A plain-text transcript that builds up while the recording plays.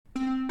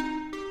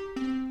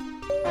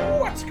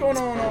What's going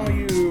on, all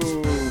you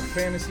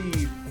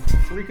fantasy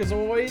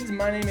freakazoids?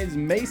 My name is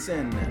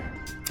Mason.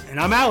 And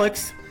I'm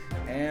Alex.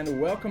 And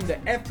welcome to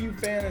FU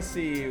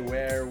Fantasy,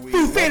 where we...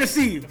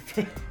 Fantasy!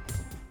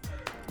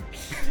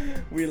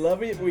 We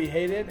love it, we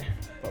hate it,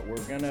 but we're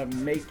gonna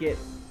make it,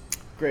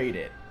 grade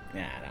it.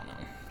 Nah, I don't know.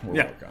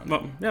 We'll work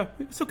on it. Yeah,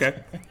 it's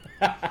okay.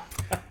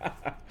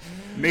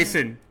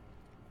 Mason,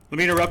 let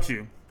me interrupt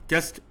you.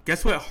 Guess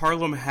what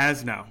Harlem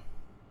has now?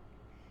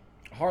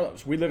 Harlem.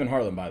 We live in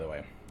Harlem, by the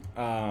way.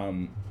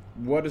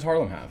 What does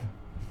Harlem have?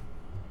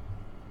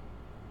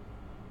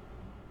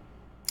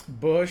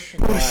 Busch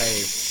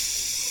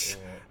Life.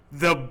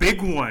 The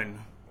big one.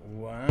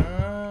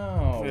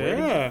 Wow. Where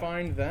did you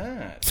find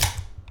that?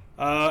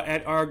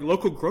 At our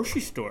local grocery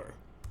store.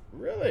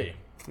 Really?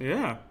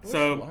 Yeah. Busch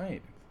so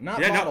Light.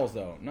 Not bottles,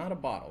 though. Not a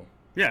bottle.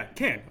 Yeah,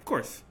 can, of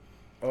course.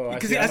 Oh, I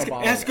Because see. it has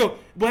to go.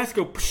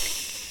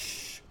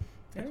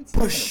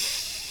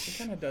 It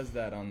kind of does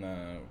that on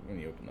when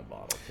you open the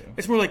bottle too.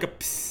 It's more like a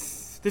psh.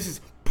 This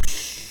is.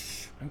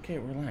 Okay,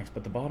 relax.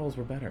 But the bottles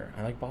were better.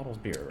 I like bottles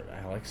beer.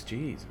 Alex,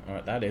 jeez. All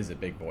right, that is a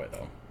big boy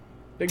though.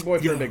 Big boy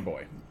for a big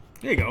boy.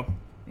 There you go.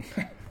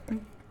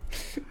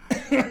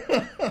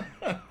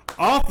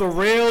 Off the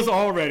rails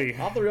already.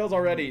 Off the rails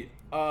already.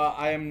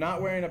 I am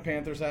not wearing a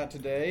Panthers hat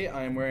today.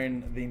 I am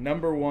wearing the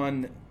number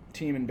one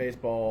team in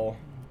baseball,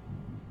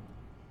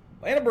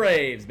 Atlanta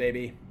Braves,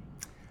 baby.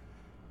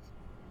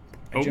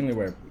 I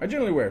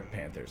generally wear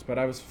Panthers, but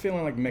I was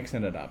feeling like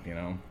mixing it up, you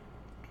know.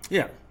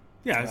 Yeah.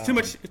 It's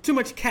too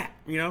much cat,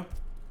 you know.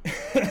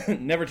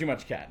 Never too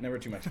much cat.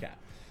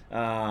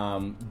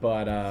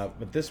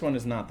 But this one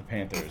is not the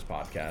Panthers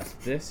podcast.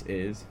 This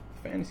is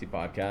a fantasy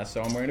podcast,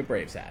 so I'm wearing a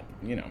Braves hat,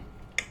 you know.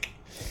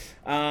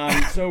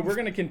 So we're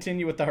going to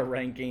continue with our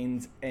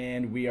rankings,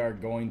 and we are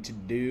going to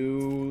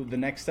do the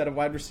next set of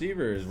wide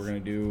receivers. We're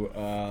going to do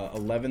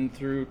 11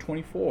 through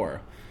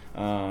 24.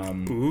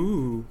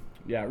 Ooh.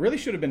 Yeah, really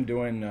should have been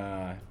doing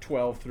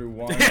 12 through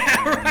 1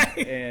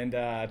 and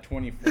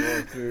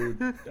 24 through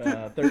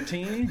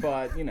 13,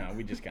 but, you know,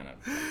 we just kind of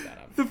fucked that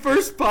up. The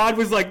first pod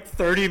was like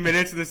 30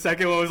 minutes, and the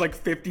second one was like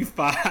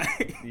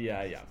 55.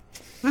 Yeah.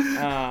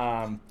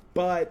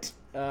 But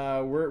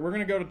we're going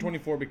to go to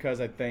 24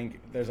 because I think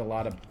there's a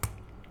lot of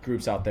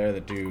groups out there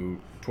that do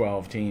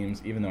 12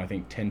 teams, even though I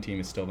think 10 team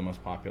is still the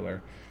most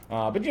popular.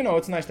 But, you know,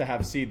 it's nice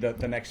to see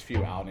the next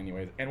few out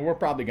anyways. And we're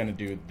probably going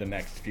to do the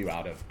next few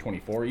out of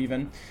 24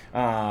 even.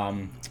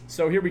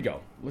 So here we go.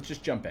 Let's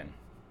just jump in.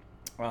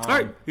 All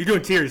right. You're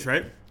doing tiers,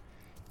 right?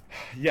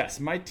 Yes.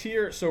 My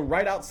tier. So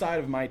right outside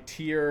of my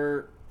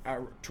tier,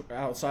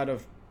 outside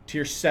of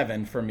tier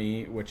 7 for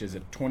me, which is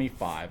at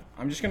 25,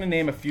 I'm just going to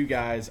name a few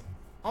guys.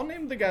 I'll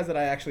name the guys that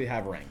I actually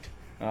have ranked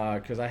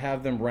because I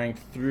have them ranked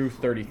through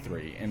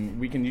 33. And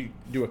we can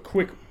do a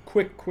quick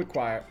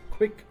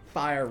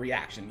fire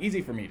reaction.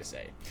 Easy for me to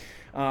say.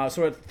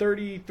 So at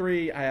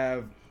 33, I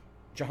have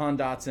Jahan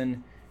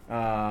Dotson.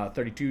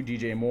 32,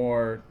 DJ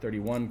Moore.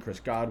 31, Chris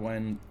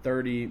Godwin.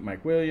 30,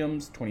 Mike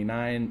Williams.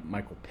 29,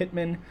 Michael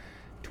Pittman.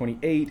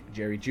 28,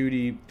 Jerry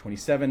Jeudy.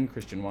 27,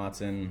 Christian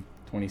Watson.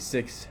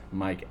 26,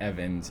 Mike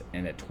Evans.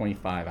 And at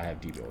 25, I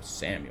have Deebo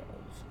Samuels.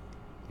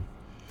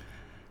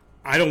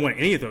 I don't want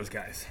any of those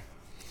guys.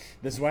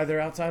 This is why they're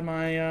outside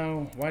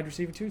my wide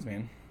receiver twos,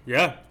 man.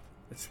 Yeah,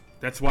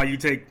 that's why you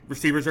take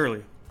receivers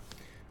early.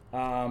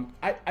 I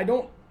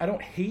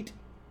don't hate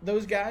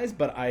those guys,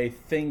 but I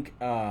think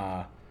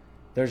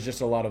there's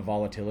just a lot of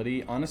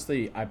volatility.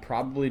 Honestly, I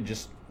probably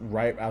just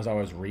right as I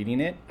was reading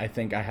it, I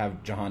think I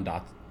have Jahan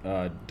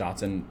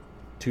Dotson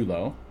too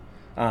low.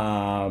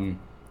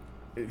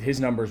 His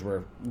numbers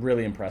were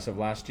really impressive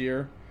last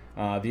year.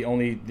 The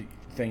only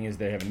thing is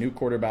they have a new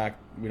quarterback.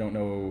 We don't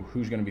know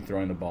who's going to be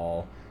throwing the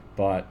ball,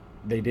 but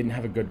they didn't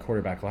have a good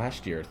quarterback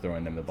last year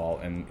throwing them the ball,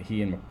 and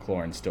he and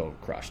McLaurin still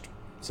crushed.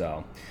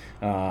 So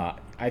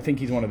I think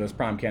he's one of those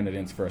prime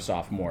candidates for a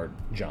sophomore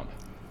jump.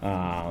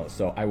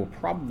 So I will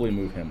probably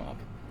move him up.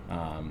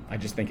 I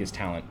just think his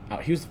talent.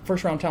 He was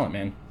first round talent,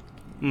 man.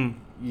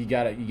 You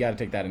gotta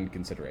take that into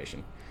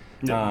consideration.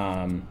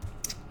 Yeah.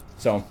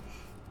 So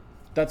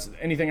that's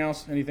anything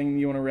else? Anything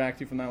you want to react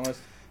to from that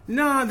list?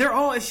 No, they're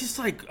all. It's just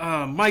like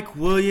Mike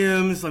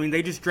Williams. I mean,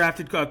 they just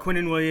drafted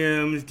Quinnen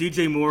Williams.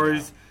 DJ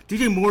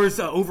Moore's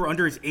over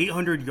under is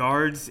 800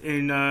 yards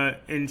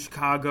in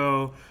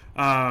Chicago.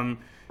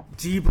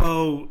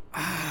 Debo,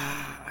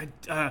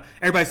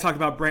 everybody's talking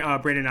about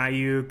Brandon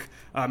Ayuk.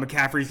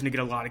 McCaffrey's going to get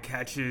a lot of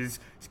catches.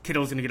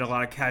 Kittle's going to get a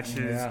lot of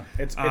catches. Yeah,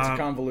 it's a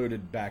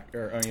convoluted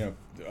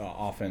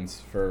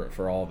offense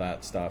for all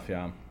that stuff.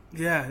 Yeah.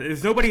 Yeah,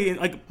 there's nobody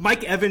like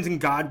Mike Evans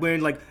and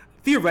Godwin. Like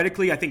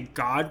theoretically, I think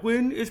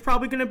Godwin is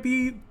probably going to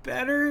be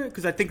better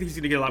because I think he's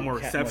going to get a lot more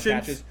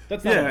receptions.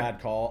 That's not a bad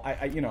call.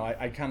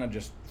 I kind of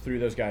just threw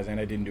those guys in.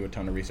 I didn't do a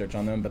ton of research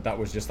on them, but that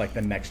was just like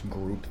the next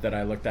group that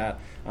I looked at.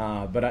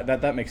 But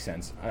that makes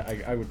sense.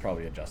 I would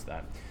probably adjust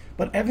that.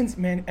 But Evans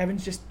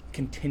just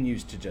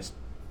continues to just.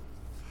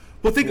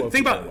 Well, think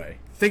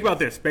about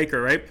this,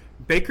 Baker, right?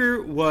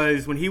 Baker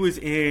was when he was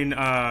in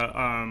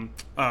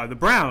the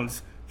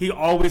Browns. He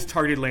always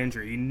targeted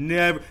Landry. He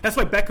never. That's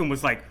why Beckham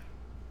was like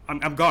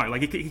I'm gone.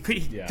 Like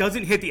he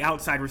doesn't hit the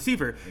outside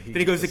receiver. Then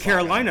he goes to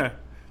Carolina.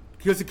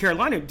 He goes to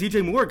Carolina.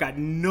 DJ Moore got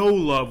no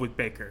love with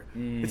Baker.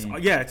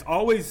 It's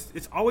always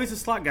a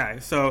slot guy.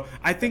 So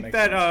I think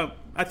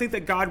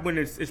that Godwin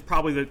is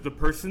probably the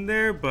person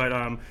there, but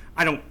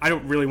I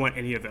don't really want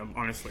any of them,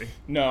 honestly.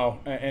 No,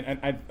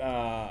 and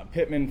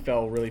Pittman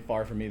fell really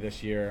far for me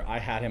this year. I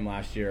had him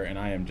last year, and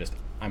I'm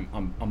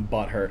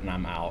butthurt and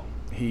I'm out.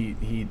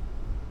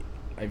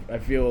 I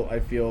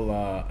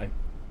feel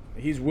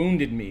he's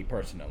wounded me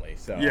personally.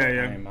 So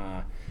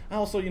I'm.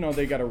 Also,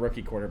 they got a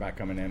rookie quarterback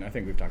coming in. I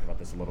think we've talked about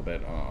this a little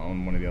bit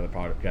on one of the other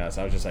podcasts.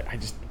 I was just like,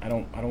 I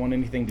don't want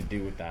anything to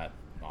do with that.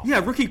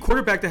 Yeah, rookie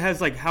quarterback that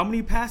has like how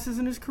many passes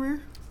in his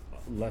career?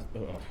 Less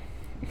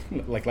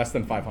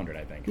than 500,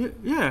 I think.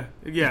 Yeah.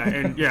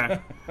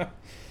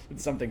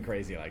 It's something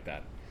crazy like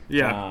that.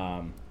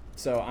 Yeah.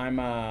 So I'm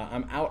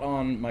out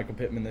on Michael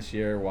Pittman this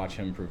year. Watch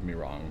him prove me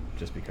wrong,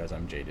 just because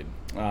I'm jaded.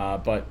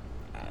 But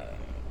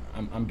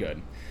I'm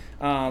good.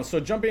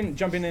 So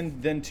jumping in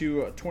then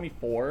to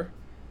 24.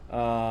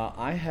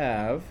 I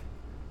have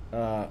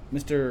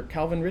Mr.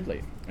 Calvin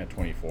Ridley at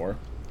 24.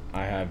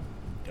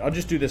 I'll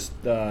just do this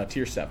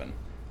tier 7.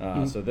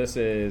 So this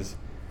is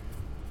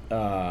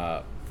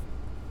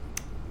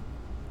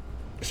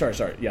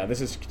sorry. Yeah,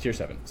 this is tier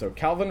 7. So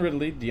Calvin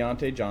Ridley,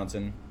 Deontay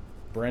Johnson,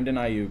 Brandon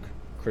Ayuk,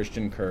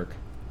 Christian Kirk,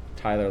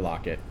 Tyler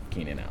Lockett,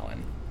 Keenan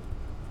Allen.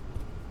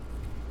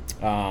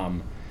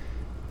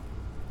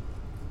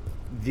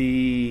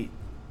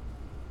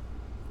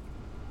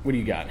 What do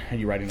you got? Are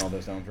you writing all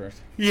those down first?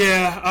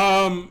 Yeah.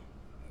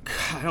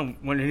 I don't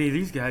want any of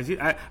these guys.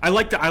 I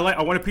want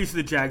a piece of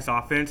the Jags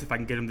offense if I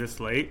can get them this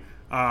late.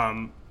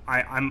 I'm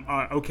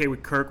okay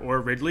with Kirk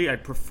or Ridley.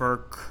 I'd prefer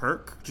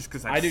Kirk just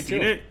because I've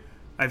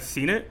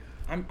seen it.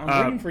 I'm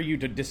waiting for you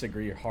to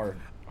disagree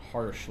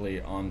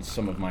harshly on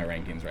some of my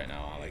rankings right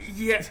now, Alex.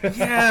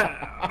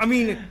 Yeah. I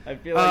mean, I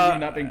feel like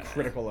you've not been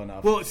critical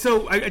enough. Well,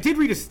 so I did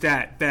read a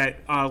stat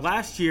that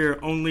last year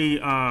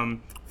only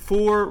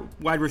 4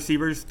 wide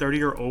receivers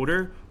 30 or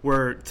older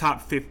were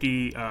top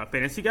 50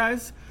 fantasy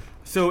guys.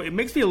 So it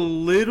makes me a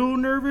little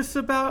nervous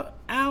about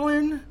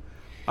Allen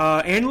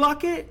and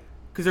Lockett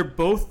because they're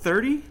both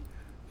 30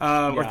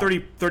 or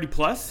 30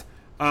 plus.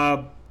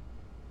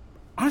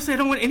 Honestly, I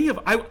don't want any of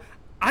them.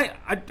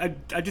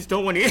 I just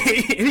don't want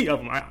any of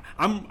them.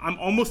 I'm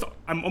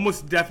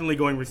almost definitely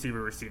going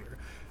receiver.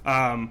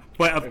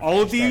 But of all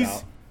of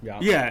these,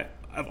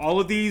 of all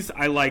of these,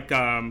 I like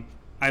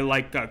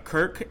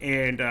Kirk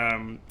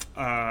and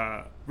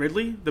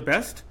Ridley the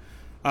best,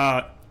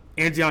 and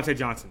Deontay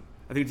Johnson.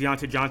 I think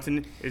Deontay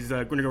Johnson is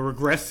going to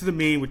regress to the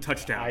mean with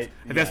touchdowns,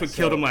 and that's what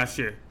killed him last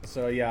year.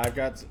 So I've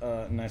got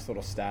a nice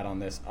little stat on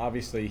this.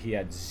 Obviously, he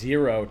had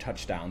 0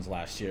 touchdowns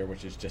last year,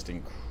 which is just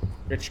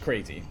it's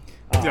crazy.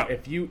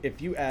 If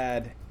you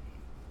add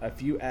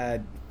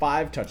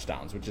 5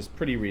 touchdowns, which is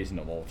pretty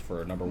reasonable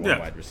for a number 1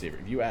 wide receiver,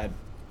 if you add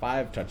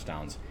 5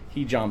 touchdowns,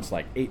 he jumps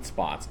like 8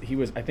 spots.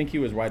 I think he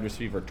was wide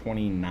receiver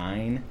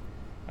 29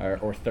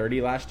 or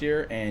 30 last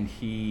year, and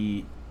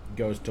he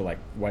goes to like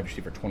wide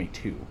receiver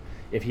 22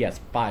 if he has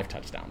 5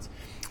 touchdowns.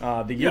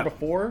 The year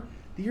before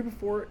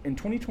in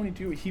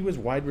 2022, he was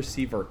wide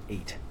receiver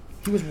 8.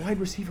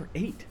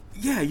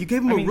 Yeah, you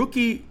gave him a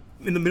rookie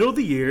in the middle of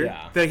the year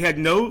that he had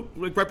no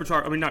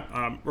repertoire. I mean, not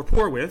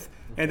rapport with,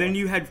 and then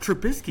you had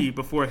Trubisky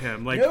before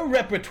him. Like no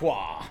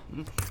repertoire.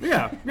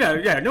 Yeah,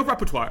 no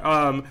repertoire.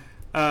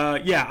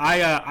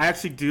 I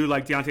actually do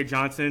like Deontay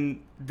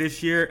Johnson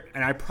this year,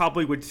 and I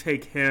probably would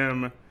take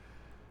him.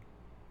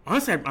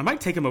 Honestly, I might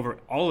take him over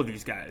all of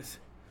these guys.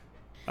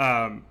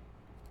 I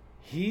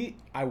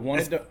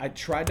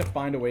tried to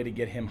find a way to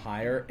get him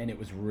higher, and it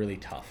was really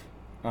tough.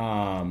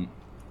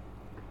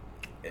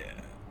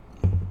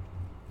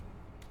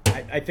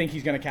 I think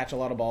he's going to catch a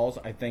lot of balls.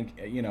 I think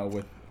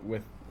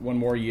with one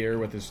more year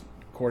with his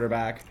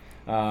quarterback,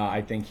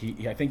 I think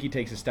he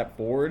takes a step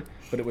forward.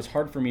 But it was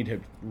hard for me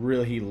to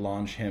really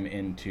launch him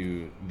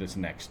into this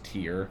next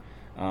tier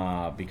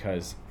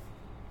because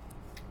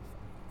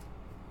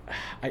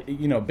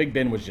Big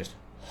Ben was just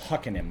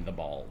hucking him the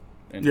ball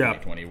in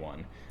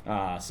 2021.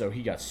 So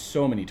he got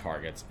so many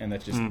targets, and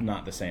that's just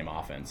not the same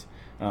offense.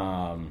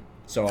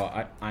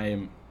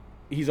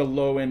 He's a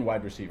low end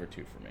wide receiver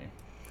 2 for me.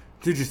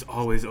 Dude, just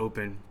always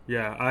open.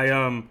 Yeah,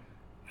 and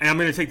I'm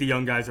going to take the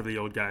young guys over the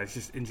old guys.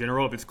 Just in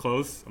general, if it's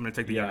close, I'm going to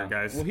take the younger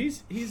guys. Well,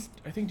 he's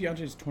I think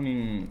Deontay's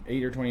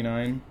 28 or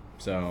 29.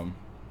 So,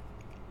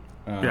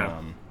 but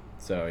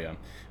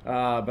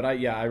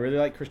I really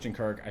like Christian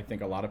Kirk. I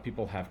think a lot of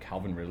people have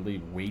Calvin Ridley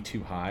way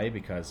too high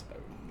because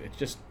it's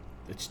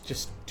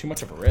just too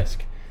much of a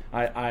risk.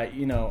 I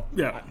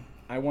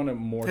want a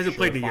more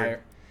surefire.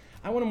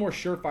 I want a more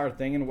surefire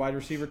thing in wide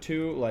receiver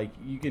 2. Like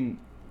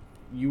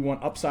you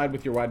want upside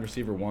with your wide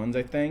receiver 1s,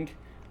 I think.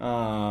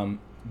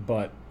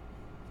 But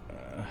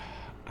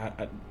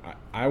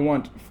I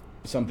want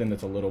something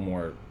that's a little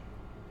more,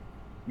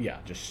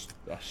 just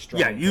a strong.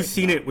 Yeah, you've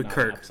seen it with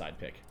Kirk. Upside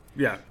pick.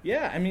 Yeah.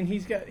 Yeah, I mean,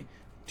 he's got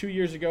 2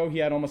 years ago he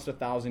had almost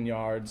 1,000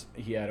 yards.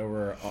 He had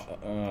over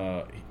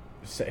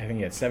I think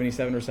he had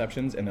 77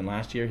 receptions, and then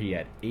last year he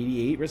had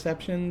 88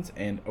 receptions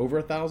and over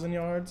 1,000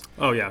 yards.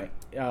 Oh yeah.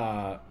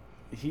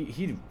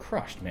 He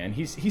crushed, man.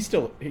 He's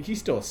still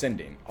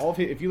ascending.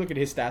 If you look at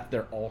his stats,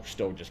 they're all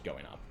still just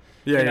going up.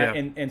 Yeah,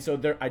 and so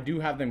I do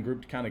have them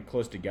grouped kind of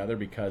close together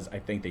because I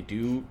think they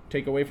do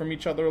take away from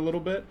each other a little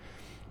bit.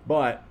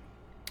 But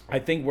I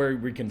think where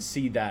we can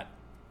see that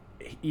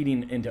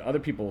eating into other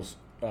people's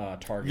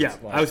targets. Yeah,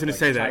 I was going to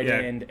say that. Tight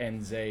end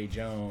and Zay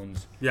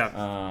Jones.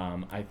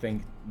 Yeah. I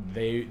think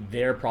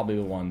they're probably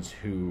the ones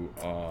who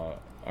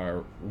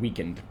are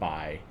weakened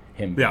by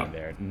him being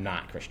there,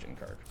 not Christian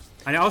Kirk.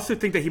 I also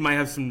think that he might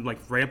have some like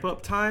ramp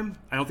up time.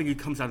 I don't think he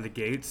comes out of the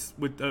gates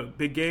with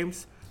big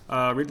games.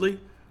 Ridley.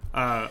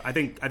 I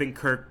think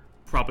Kirk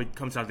probably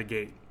comes out of the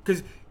gate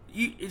because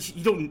if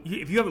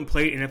you haven't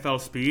played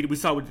NFL speed, we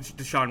saw with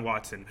Deshaun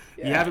Watson.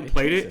 Yeah, you haven't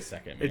played it. A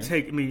second,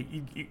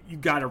 you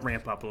got to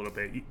ramp up a little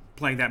bit.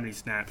 Playing that many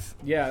snaps.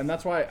 Yeah, and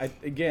that's why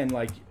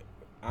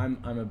I'm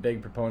a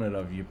big proponent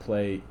of you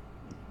play.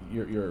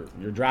 You're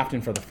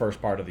drafting for the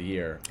first part of the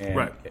year, and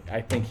right.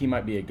 I think he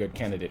might be a good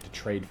candidate to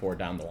trade for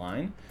down the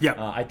line. Yeah,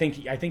 I think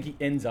he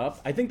ends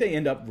up. I think they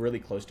end up really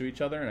close to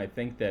each other, and I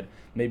think that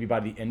maybe by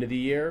the end of the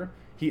year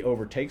he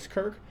overtakes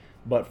Kirk.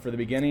 But for the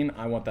beginning,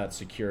 I want that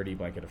security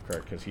blanket of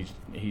Kirk because he's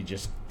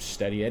just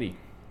steady Eddie.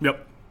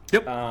 Yep.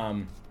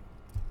 All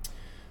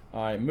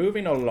right,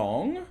 moving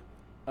along.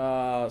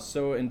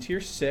 So in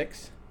tier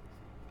 6,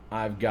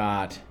 I've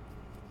got.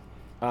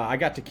 I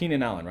got to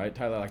Keenan Allen, right?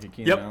 Tyler like a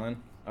Keenan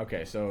Allen.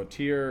 Okay, so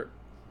tier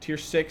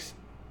 6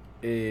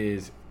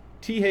 is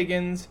T.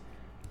 Higgins,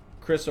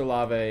 Chris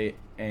Olave,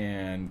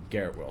 and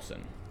Garrett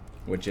Wilson,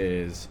 which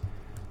is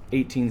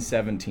 18,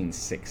 17,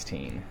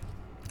 16.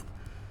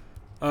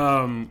 I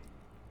don't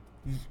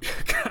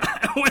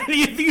want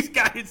any of these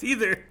guys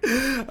either.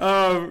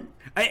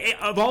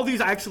 Of all these,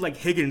 I actually like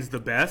Higgins the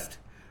best.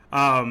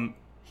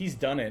 He's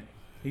done it.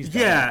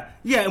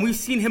 And we've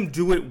seen him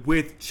do it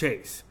with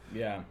Chase.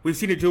 Yeah, we've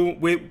seen it do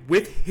it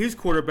with his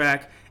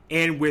quarterback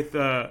and with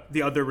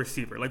the other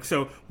receiver.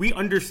 So we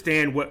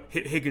understand what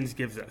Higgins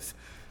gives us.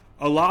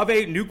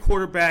 Olave, new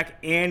quarterback,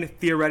 and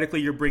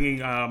theoretically you're bringing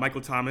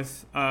Michael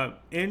Thomas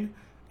in,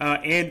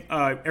 and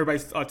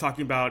everybody's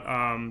talking about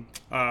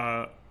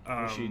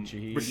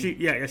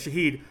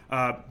Shaheed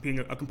being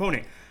a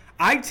component.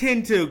 I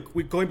tend to,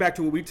 going back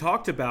to what we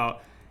talked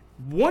about,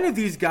 one of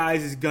these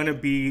guys is going to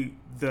be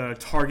the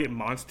target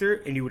monster,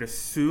 and you would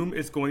assume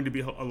it's going to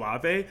be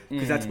Olave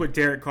because that's what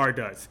Derek Carr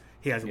does.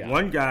 He has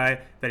one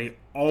guy that he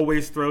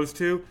always throws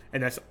to,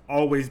 and that's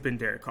always been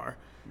Derek Carr.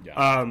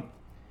 Yeah.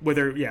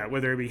 Whether it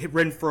be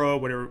Renfro,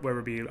 whether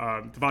it be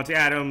Devontae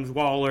Adams,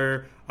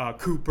 Waller,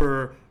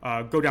 Cooper,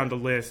 go down the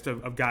list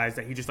of guys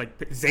that he just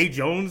Zay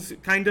Jones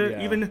kind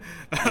of even.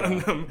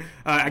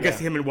 I guess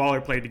him and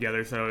Waller played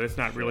together, so it's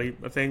not really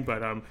a thing.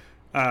 But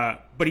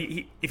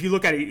he if you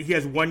look at it, he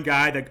has one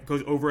guy that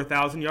goes over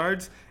 1,000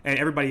 yards, and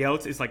everybody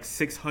else is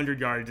 600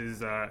 yards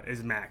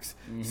is max.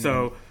 Mm-hmm.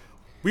 So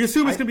we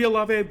assume it's going to be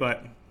Olave,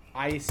 but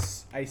I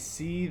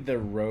see the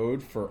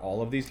road for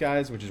all of these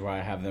guys, which is why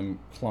I have them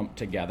clumped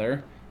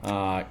together.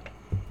 I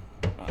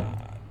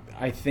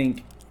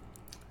think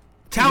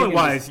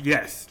talent-wise,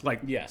 yes.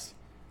 Yes.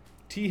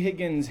 T.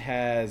 Higgins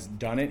has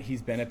done it.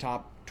 He's been a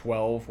top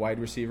 12 wide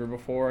receiver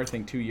before. I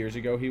think 2 years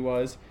ago he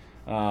was.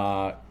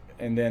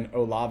 And then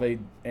Olave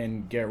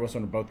and Garrett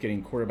Wilson are both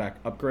getting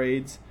quarterback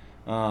upgrades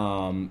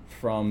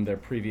from their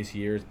previous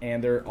years.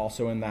 And they're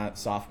also in that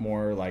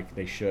sophomore,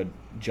 they should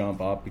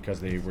jump up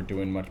because they were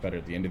doing much better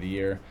at the end of the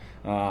year.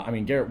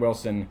 Garrett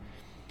Wilson...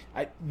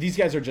 these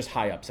guys are just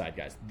high upside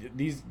guys.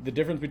 The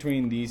difference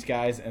between these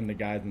guys and the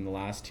guys in the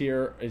last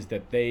tier is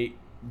that they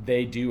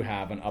do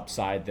have an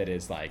upside that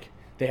is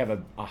they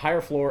have a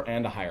higher floor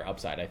and a higher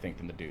upside, I think,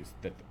 than the dudes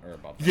that are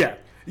above them.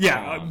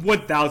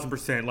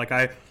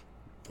 1,000%.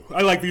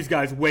 I like these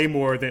guys way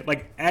more than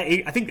at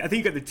 8. I think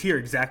you got the tier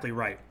exactly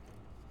right.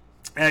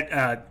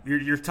 At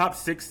your top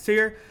 6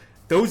 tier,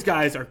 those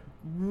guys are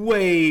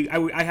way.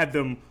 I have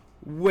them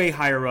way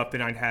higher up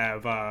than I'd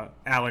have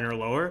Allen or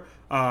lower.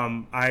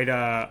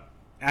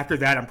 After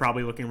that, I'm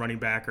probably looking running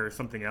back or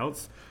something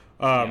else.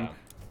 But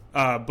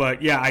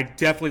I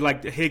definitely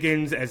like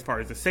Higgins as far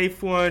as the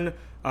safe one.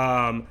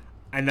 And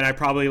then I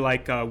probably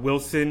like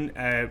Wilson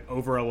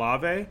over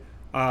Olave.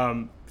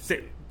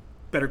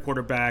 Better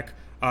quarterback.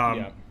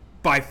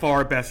 By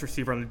far best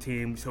receiver on the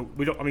team. So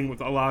with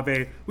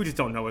Olave, we just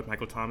don't know with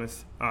Michael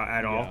Thomas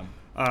at all.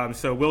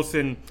 So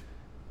Wilson,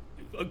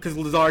 because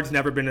Lazard's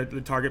never been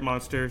the target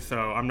monster, so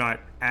I'm not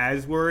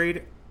as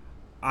worried.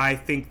 I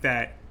think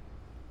that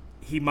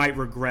he might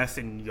regress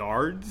in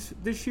yards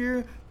this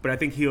year, but I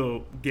think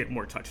he'll get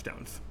more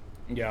touchdowns.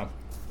 Yeah.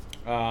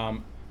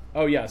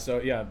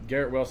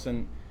 Garrett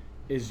Wilson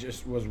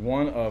was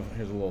one of,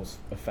 here's a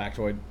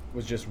factoid,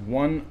 was just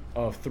one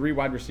of 3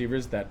 wide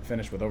receivers that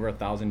finished with over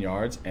 1,000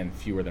 yards and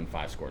fewer than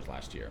 5 scores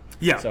last year.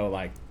 Yeah. So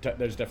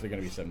there's definitely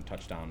going to be some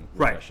touchdown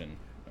regression.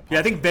 Right.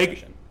 I think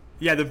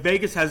the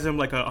Vegas has him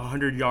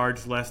 100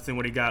 yards less than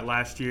what he got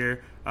last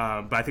year.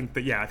 But I think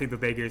the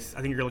Vegas,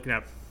 I think you're looking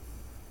at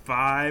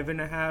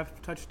 5.5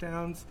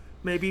 touchdowns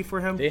maybe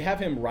for him. They have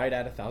him right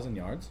at 1,000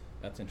 yards.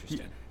 That's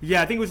interesting.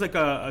 Yeah, I think it was like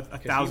a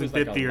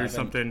 1,050 or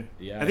something.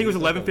 Yeah, I think it was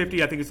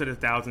 1,150. I think it said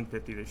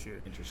 1,050 this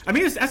year. Interesting. I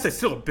mean, that's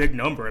still a big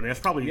number. I mean, that's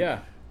probably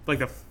like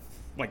the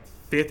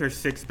fifth or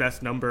sixth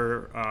best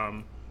number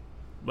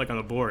like on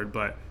the board.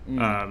 But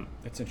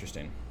that's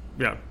interesting.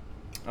 Yeah.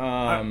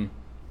 I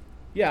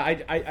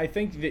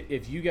think that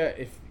if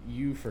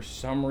you for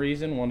some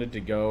reason wanted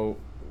to go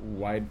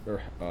wide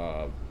or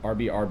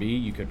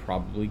RB, you could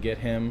probably get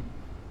him.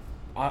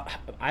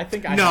 I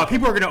think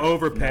people are going to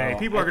overpay.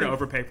 People are going to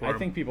overpay for him. I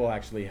think people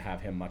actually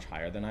have him much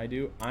higher than I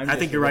do. I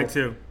think you're right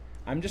too.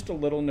 I'm just a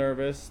little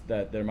nervous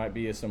that there might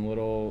be some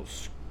little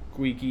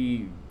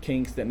squeaky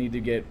kinks that need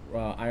to get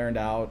ironed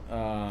out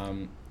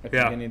at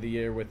the beginning of the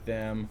year with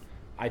them.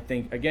 I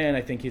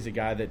think he's a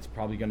guy that's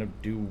probably going to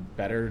do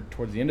better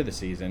towards the end of the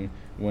season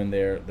when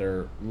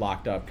they're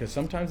locked up, because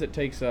sometimes it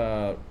takes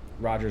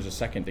Rodgers a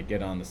second to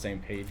get on the same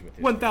page with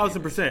his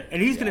 1,000%.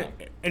 And he's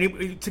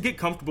to get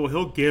comfortable,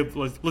 he'll give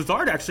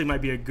Lazard actually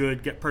might be a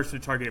good person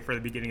to target for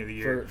the beginning of the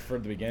year. For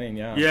the beginning,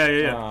 yeah.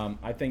 Yeah.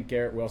 I think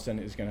Garrett Wilson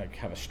is going to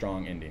have a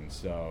strong ending.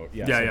 So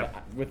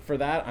for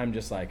that, I'm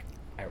just like,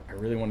 I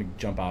really want to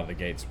jump out of the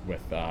gates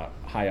with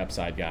high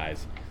upside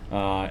guys,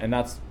 and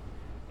that's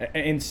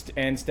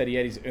and steady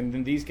Eddies. And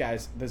then these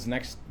guys, this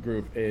next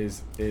group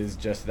is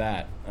just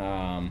that.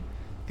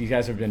 These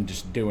guys have been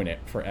just doing it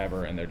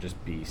forever, and they're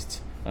just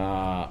beasts.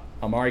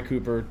 Amari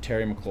Cooper,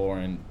 Terry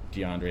McLaurin,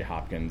 DeAndre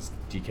Hopkins,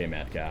 DK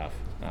Metcalf,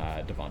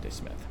 Devontae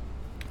Smith.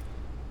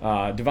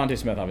 Devontae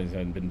Smith obviously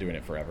hasn't been doing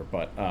it forever,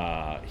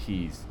 but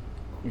he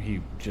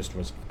just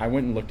was. I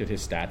went and looked at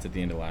his stats at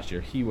the end of last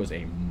year. He was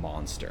a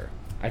monster.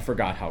 I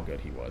forgot how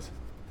good he was.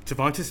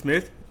 Devontae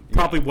Smith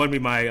probably won me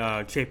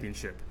my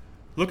championship.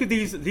 Look at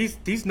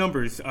these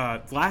numbers.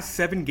 Last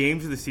 7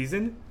 games of the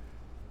season.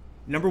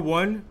 Number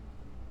 1,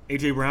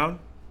 A.J. Brown.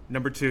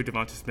 Number 2,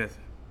 Devontae Smith.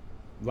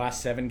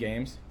 Last 7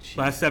 games? Jeez.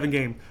 Last 7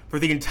 games. For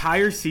the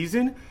entire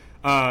season,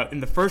 in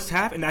the first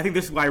half, and I think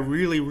this is why I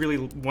really, really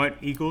want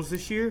Eagles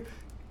this year.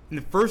 In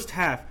the first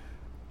half,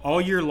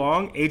 all year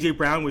long, A.J.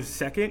 Brown was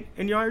 2nd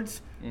in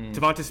yards.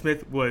 Devontae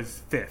Smith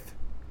was 5th.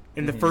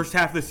 In the first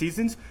half of the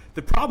seasons,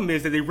 the problem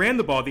is that they ran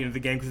the ball at the end of the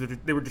game because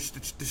they were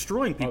just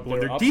destroying people.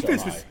 Their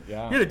defense was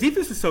the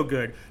defense was so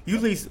good. You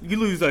lose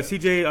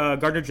C.J.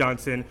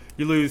 Gardner-Johnson.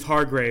 You lose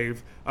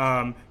Hargrave.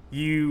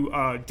 You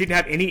didn't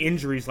have any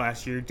injuries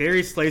last year.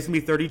 Darius Slay's going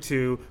to be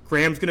 32.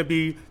 Graham's going to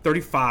be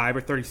 35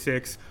 or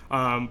 36.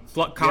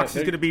 Cox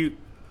is going to be.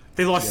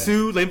 They lost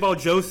Sue, Linval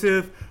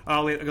Joseph, a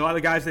lot of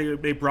the guys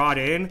they brought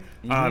in.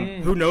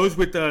 Who knows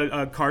with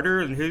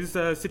Carter and his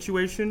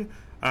situation?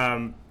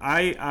 I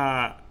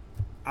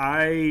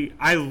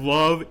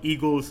love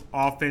Eagles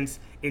offense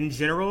in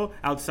general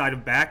outside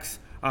of backs.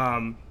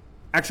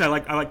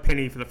 Actually, I like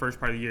Penny for the first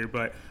part of the year,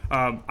 but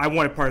I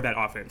want a part of that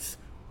offense.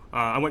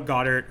 I want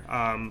Goddard,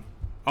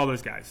 all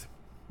those guys.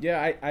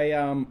 Yeah,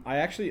 I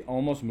actually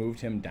almost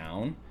moved him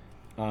down,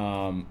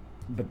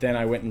 but then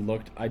I went and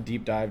looked. I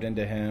deep dived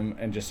into him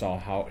and just saw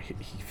how he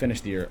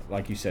finished the year,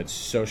 like you said,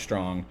 so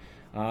strong.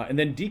 And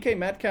then DK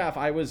Metcalf,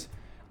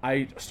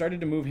 I started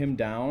to move him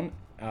down.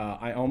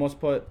 I almost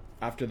put,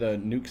 after the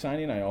Nuke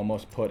signing, I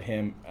almost put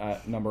him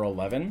at number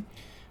 11,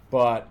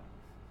 but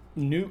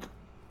Nuke,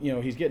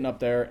 he's getting up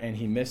there, and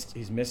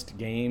he's missed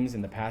games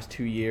in the past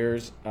 2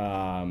 years.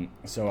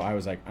 So I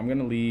was like, I'm going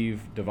to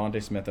leave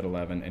Devontae Smith at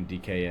 11 and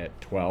DK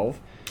at 12,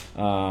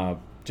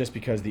 just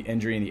because the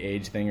injury and the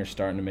age thing are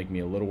starting to make me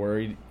a little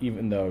worried,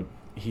 even though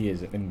he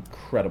is an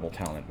incredible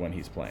talent when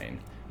he's playing.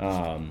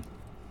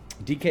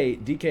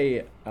 DK,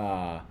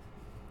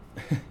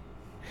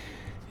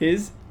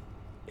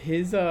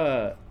 his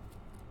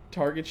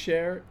target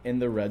share in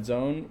the red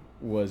zone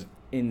was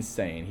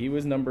insane. He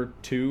was number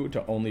 2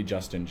 to only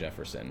Justin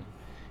Jefferson.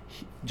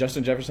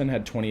 Justin Jefferson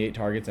had 28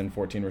 targets and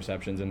 14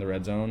 receptions in the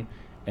red zone,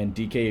 and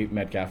DK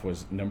Metcalf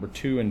was number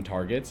 2 in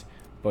targets,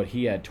 but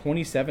he had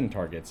 27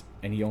 targets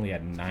and he only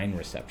had 9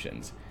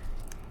 receptions.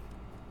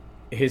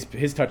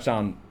 His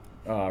touchdown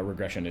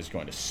regression is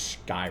going to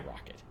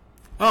skyrocket.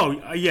 Oh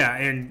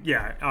and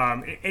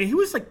he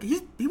was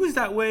he was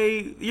that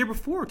way the year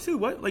before too.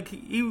 What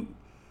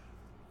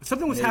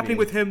something was happening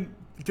with him.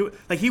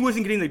 He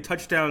wasn't getting the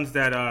touchdowns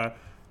that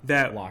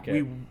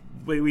Lockett.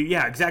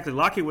 Exactly.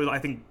 Lockett was, I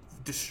think,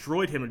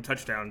 destroyed him in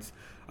touchdowns.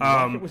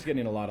 Lockett was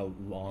getting a lot of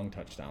long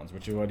touchdowns,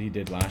 which is what he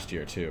did last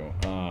year too.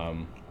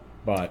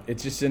 But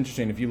it's just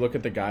interesting if you look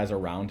at the guys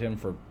around him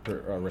for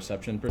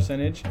reception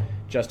percentage.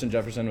 Justin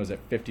Jefferson was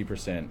at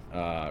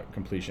 50%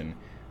 completion.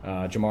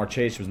 Jamar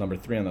Chase was number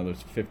 3 on that,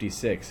 was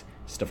 56.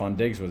 Stephon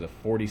Diggs was at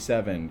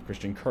 47.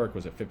 Christian Kirk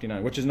was at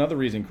 59, which is another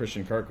reason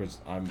Christian Kirk was.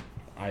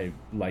 I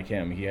like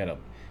him. He had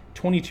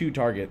 22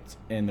 targets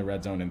in the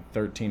red zone and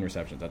 13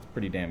 receptions. That's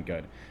pretty damn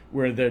good.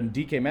 Where the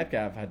DK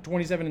Metcalf had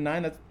 27 and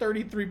 9. That's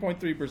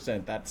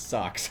 33.3%. That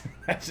sucks.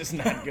 That's just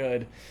not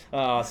good.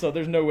 So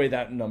there's no way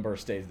that number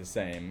stays the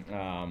same.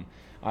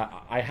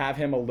 I have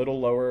him a little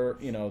lower,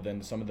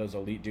 than some of those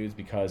elite dudes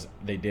because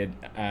they did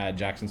add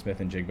Jackson Smith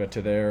and Jigba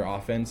to their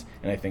offense,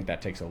 and I think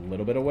that takes a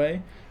little bit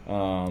away.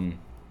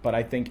 But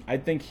I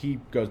think he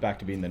goes back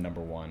to being the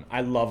number one.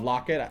 I love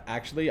Lockett.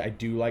 Actually, I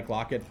do like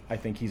Lockett. I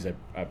think he's a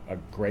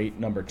great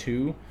number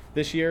 2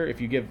 this year. If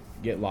you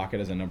get Lockett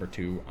as a number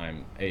 2,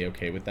 I'm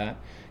A-okay with that.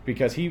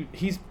 Because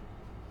he's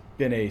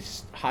been a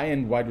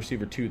high-end wide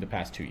receiver 2 the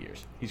past 2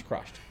 years. He's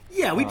crushed.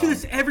 Yeah, we do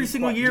this every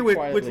single year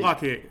with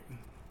Lockett.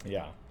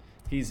 Yeah.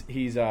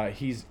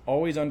 He's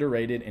always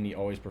underrated, and he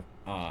always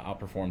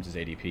outperforms his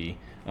ADP.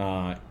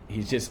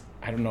 He's just,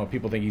 I don't know,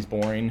 people think he's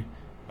boring.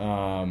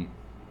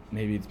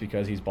 Maybe it's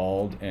because he's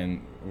bald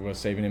and was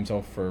saving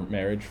himself for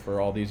marriage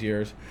for all these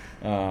years.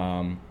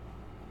 Yeah.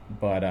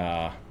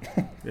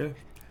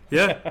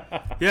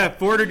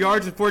 400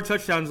 yards and 4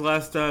 touchdowns the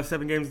last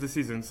 7 games of the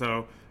season.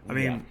 So, I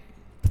mean,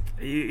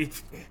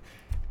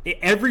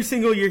 every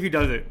single year he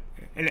does it.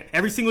 And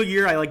every single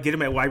year I get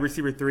him at wide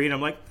receiver 3, and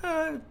I'm like,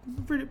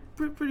 pretty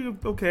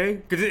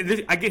okay,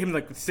 because I get him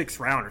like the 6th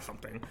round or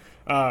something.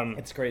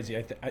 It's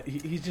crazy.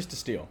 He's just a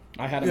steal.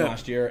 I had him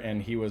last year,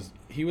 and he was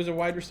a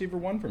wide receiver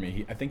 1 for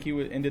me. I think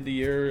he ended the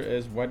year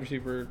as wide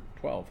receiver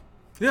 12.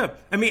 Yeah,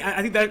 I mean,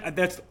 I think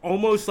that's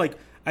almost like,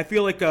 I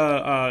feel like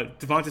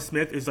Devonta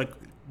Smith is like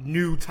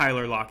new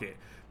Tyler Lockett.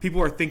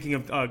 People are thinking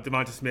of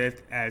Devonta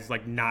Smith as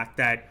like not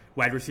that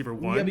wide receiver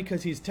 1. Yeah,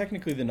 because he's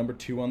technically the number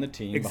 2 on the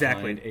team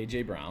behind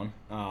A.J. Brown.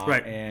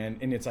 Right.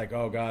 And it's like,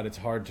 oh, God, it's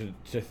hard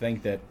to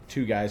think that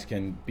 2 guys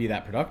can be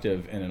that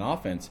productive in an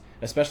offense,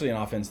 especially an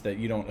offense that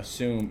you don't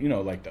assume,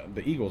 like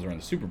the Eagles are in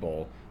the Super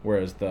Bowl,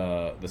 whereas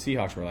the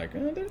Seahawks were like,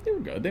 they were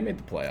good. They made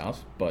the playoffs,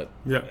 but...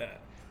 Yeah.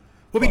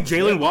 Well, I mean,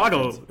 Jalen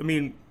Waddle, I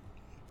mean...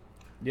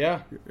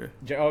 Yeah.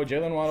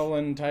 Jalen Waddle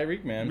and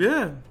Tyreek, man.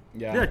 Yeah.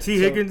 Yeah, T.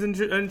 Higgins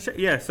and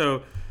yeah,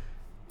 so...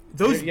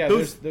 Those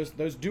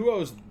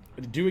duos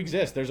do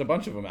exist. There's a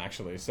bunch of them,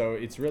 actually. So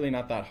it's really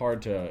not that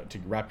hard to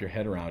wrap your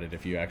head around it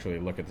if you actually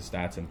look at the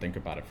stats and think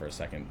about it for a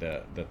second.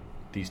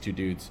 These 2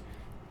 dudes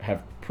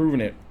have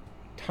proven it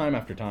time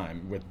after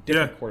time with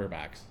different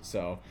quarterbacks.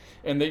 So,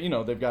 and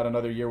they've got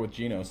another year with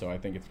Geno, so I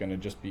think it's going to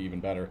just be even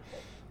better.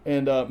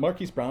 And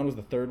Marquise Brown was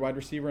the 3rd wide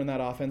receiver in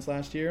that offense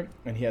last year,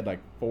 and he had like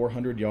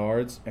 400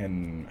 yards,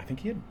 and I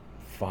think he had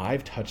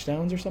 5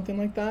 touchdowns or something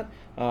like that,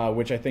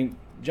 which I think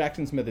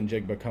Jackson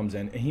Smith-Njigba comes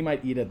in, and he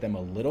might eat at them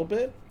a little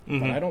bit,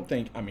 but I don't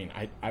think,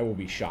 I will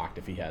be shocked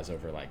if he has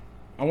over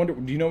I wonder,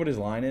 do you know what his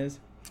line is?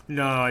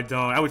 No, I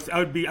don't.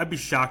 I'd be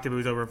shocked if it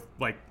was over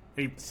like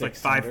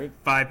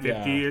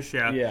 550-ish,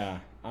 yeah. Yeah.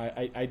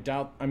 I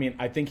doubt,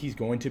 I think he's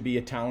going to be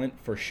a talent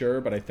for sure,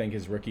 but I think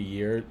his rookie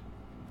year,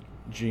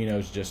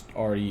 Geno's just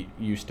already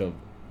used to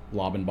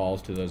lobbing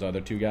balls to those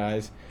other 2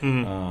 guys.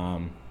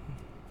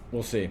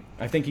 We'll see.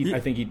 I think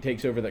he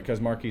takes over that because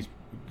Marquise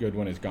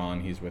Goodwin is gone.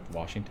 He's with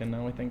Washington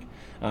now, I think.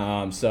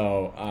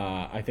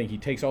 I think he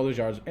takes all those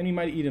yards, and he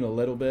might eat in a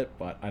little bit,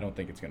 but I don't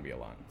think it's going to be a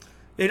lot.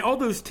 In all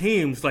those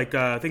teams, think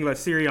about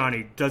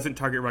Sirianni doesn't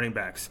target running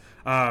backs.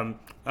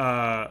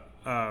 Seahawks.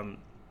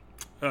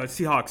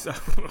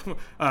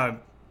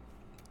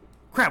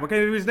 Crap, what can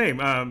I do his name?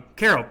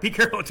 Pete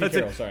Carroll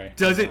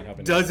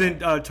doesn't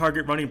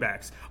target running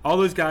backs. All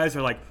those guys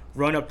are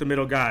run up the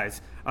middle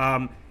guys.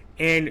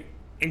 And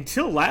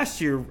until last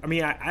year,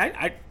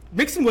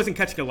 Mixon wasn't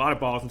catching a lot of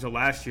balls until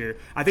last year.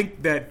 I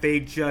think that they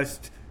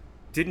just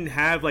didn't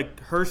have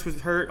Hurst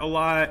was hurt a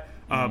lot.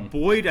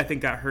 Boyd, I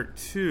think, got hurt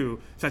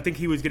too. So I think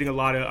he was getting a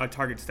lot of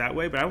targets that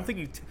way. But I don't think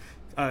he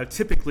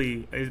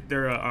typically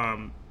they're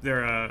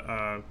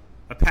a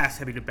pass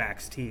heavy to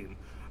backs team.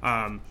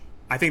 I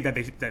think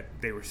that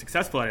they were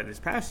successful at it this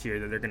past year.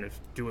 That they're going to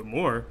do it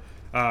more.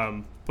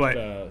 But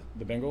the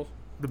Bengals.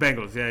 The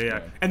Bengals,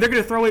 yeah. And they're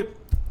going to throw it.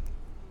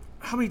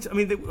 How many?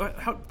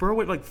 Burrow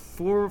went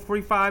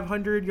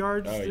 4,500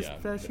 yards this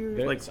past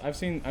year. I've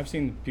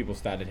seen people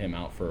statted him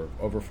out for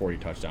over 40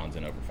 touchdowns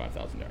and over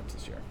 5,000 yards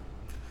this year.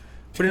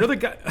 But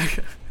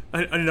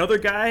another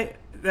guy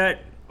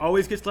that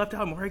always gets left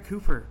out, Amari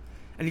Cooper,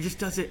 and he just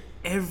does it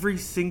every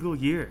single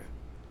year.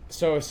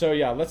 So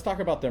yeah, let's talk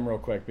about them real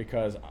quick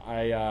because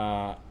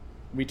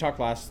we talked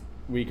last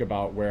week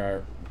about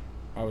where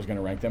I was going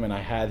to rank them, and I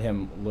had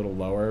him a little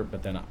lower,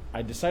 but then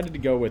I decided to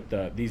go with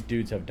these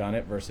dudes have done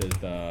it versus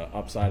the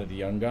upside of the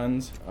young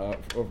guns.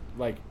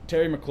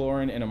 Terry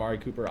McLaurin and Amari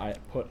Cooper, I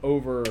put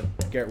over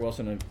Garrett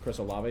Wilson and Chris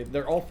Olave.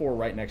 They're all 4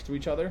 right next to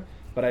each other,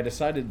 but I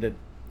decided that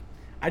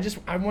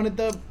I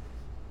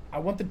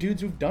want the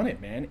dudes who've done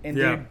it, man, and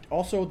they're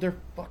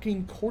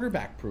fucking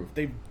quarterback proof.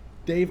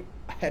 They've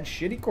had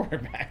shitty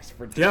quarterbacks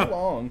for too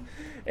long,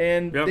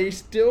 and they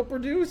still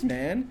produce,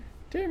 man.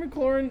 Terry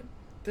McLaurin,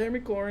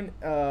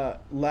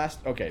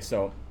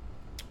 so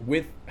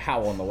with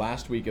Howell in the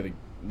last week of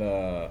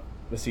the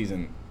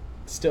season,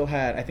 still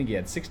had, I think he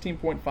had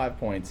 16.5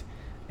 points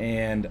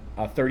and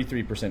a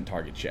 33%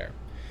 target share.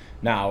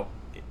 Now,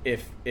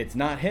 if it's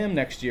not him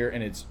next year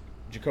and it's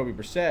Jacoby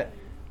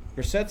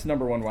Brissett's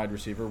number 1 wide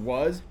receiver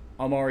was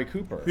Amari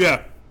Cooper.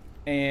 Yeah.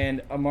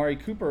 And Amari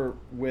Cooper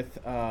with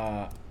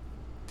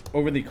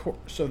over the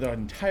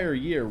entire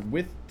year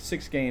with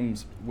 6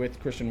 games with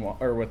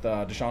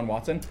Deshaun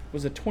Watson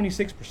was a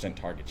 26%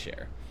 target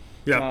share.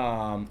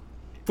 Yeah.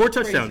 4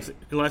 touchdowns.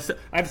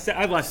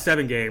 I've lost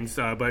 7 games,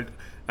 but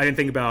I didn't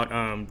think about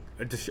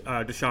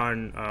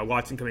Deshaun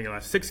Watson coming in the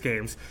last 6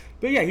 games.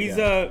 But yeah,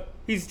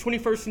 he's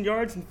 21st in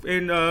yards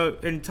and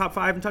in top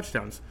 5 in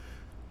touchdowns.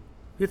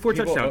 He had 4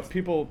 touchdowns.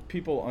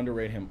 People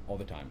underrate him all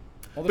the time.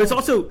 But it's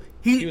also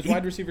he was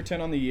wide receiver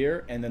 10 on the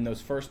year, and then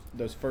those first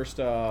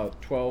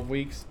 12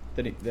 weeks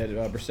that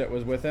Brissett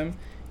was with him,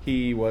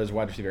 he was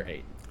wide receiver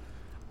 8.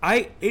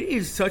 It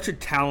is such a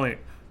talent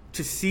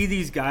to see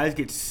these guys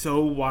get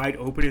so wide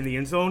open in the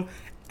end zone.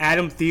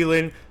 Adam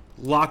Thielen,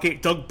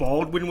 Lockett, Doug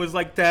Baldwin was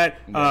like that.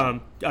 Yeah.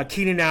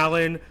 Keenan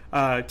Allen,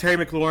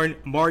 Terry McLaurin,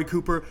 Amari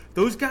Cooper.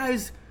 Those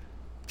guys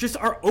just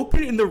are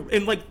open in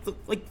like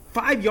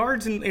 5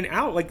 yards and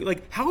out.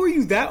 Like how are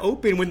you that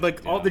open when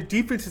all the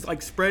defense is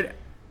like spread?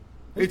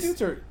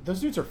 Those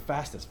dudes are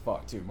fast as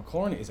fuck too.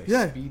 McLaurin is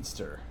a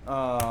speedster.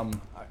 I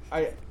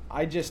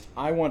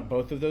want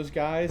both of those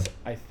guys.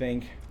 I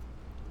think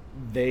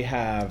they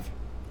have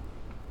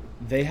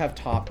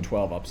top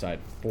 12 upside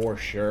for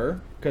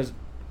sure because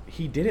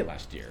he did it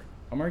last year.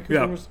 Amari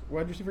Cooper was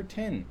wide receiver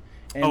 10.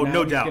 And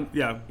no doubt.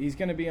 He's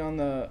going to be on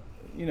the,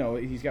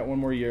 he's got one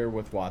more year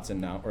with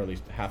Watson now, or at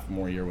least half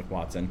more year with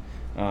Watson.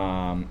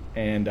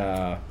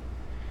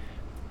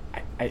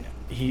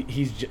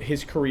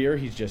 His career,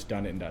 he's just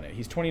done it.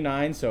 He's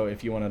 29, so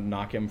if you want to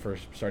knock him for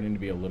starting to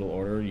be a little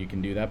older, you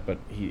can do that. But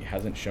he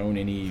hasn't shown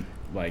any,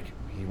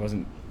 he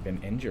wasn't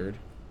been injured.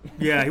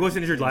 Yeah, he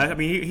wasn't injured last. I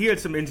mean, he had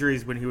some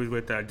injuries when he was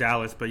with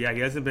Dallas, but yeah, he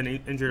hasn't been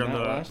injured on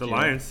the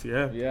Lions.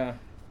 Yeah.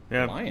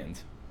 The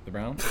Lions, the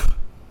Browns.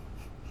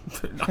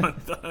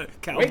 The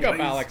Wake up,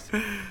 Alex!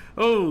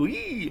 Oh,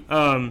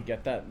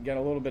 get a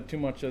little bit too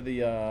much of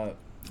the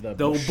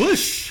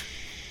Bush.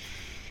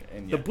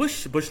 And, the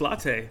Bush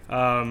latte.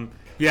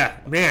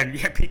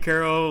 Pete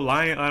Carroll,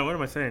 Lion. What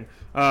am I saying?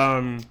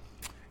 And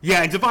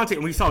Devontae.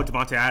 And we saw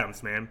Devontae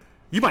Adams, man.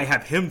 You might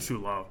have him too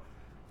low.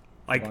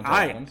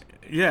 Adams?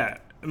 Yeah.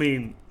 I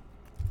mean,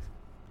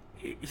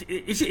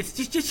 it's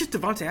just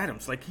Devontae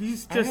Adams. Like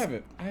he's just.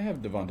 I have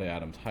Devontae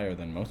Adams higher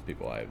than most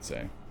people. I would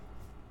say.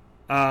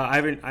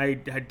 I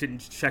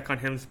didn't check on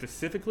him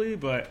specifically,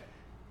 but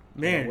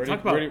man,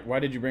 why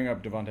did you bring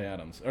up Devontae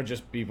Adams? Or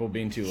just people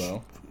being too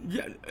low?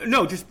 Yeah,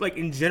 no, just like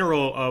in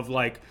general of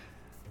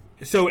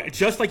so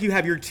just like you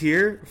have your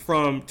tier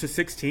from to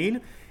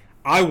 16,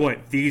 I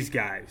want these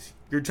guys.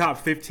 Your top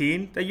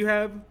 15 that you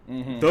have,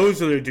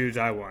 those are the dudes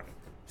I want.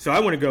 So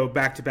I want to go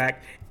back to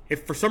back.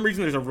 If for some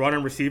reason there's a run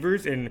on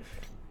receivers and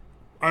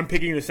I'm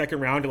picking the second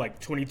round to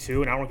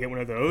 22 and I don't get one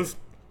of those,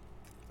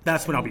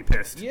 that's when I'll be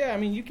pissed. Yeah, I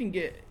mean you can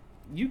get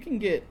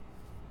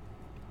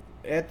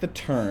at the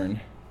turn.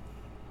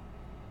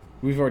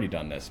 We've already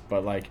done this,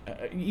 but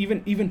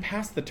even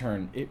past the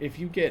turn, if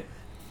you get,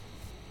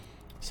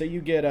 say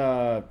you get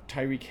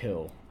Tyreek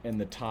Hill in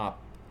the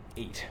top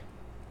 8,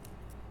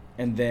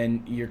 and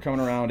then you're coming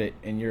around it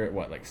and you're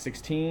at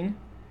 16,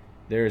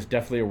 there's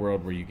definitely a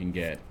world where you can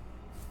get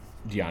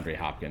DeAndre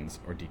Hopkins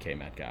or DK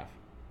Metcalf.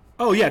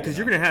 Oh yeah, because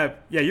you're gonna have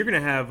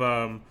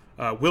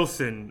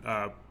Wilson.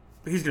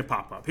 He's gonna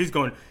pop up.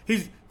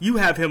 You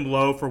have him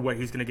low for what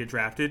he's gonna get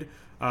drafted.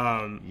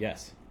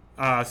 Yes.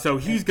 So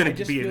he's going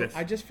to be in this.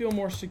 I just feel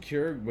more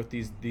secure with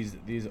these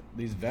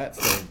vets that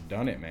have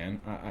done it,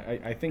 man.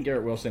 I think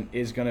Garrett Wilson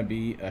is going to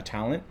be a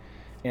talent,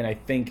 and I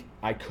think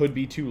I could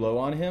be too low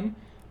on him,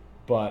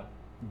 but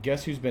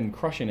guess who's been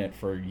crushing it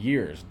for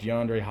years?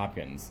 DeAndre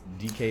Hopkins,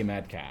 DK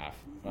Metcalf,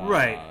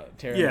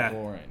 Terry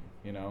McLaurin.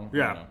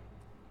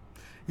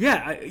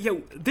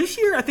 This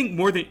year, I think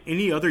more than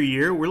any other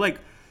year, we're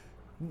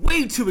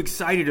way too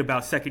excited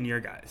about second year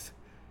guys.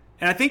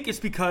 And I think it's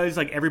because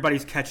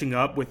everybody's catching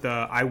up with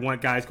I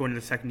want guys going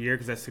into the second year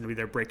because that's going to be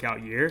their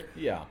breakout year.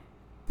 Yeah.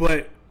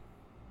 But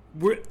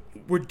we're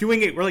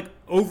doing it. We're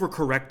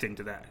overcorrecting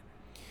to that.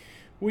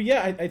 Well,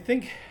 yeah, I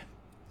think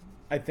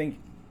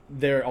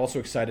they're also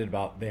excited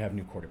about they have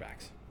new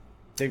quarterbacks.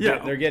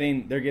 They're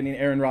getting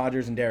Aaron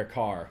Rodgers and Derek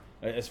Carr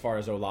as far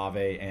as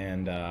Olave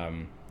and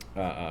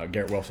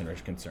Garrett Wilson are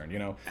concerned.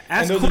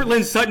 Ask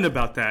Cortland Sutton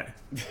about that.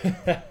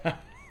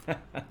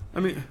 I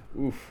mean,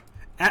 oof.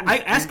 I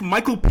asked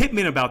Michael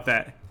Pittman about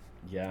that.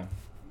 Yeah.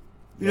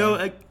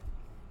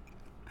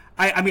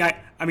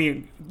 I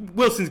mean,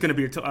 Wilson's going to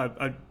be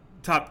a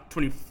top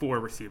 24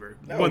 receiver,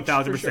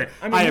 1,000%. Sure.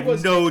 I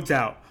have no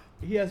doubt.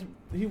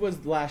 He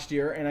was last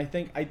year, and I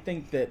think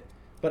that,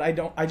 but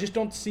I just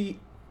don't see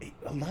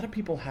a lot of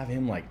people have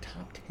him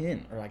top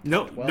 10 or top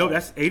 12. No,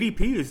 that's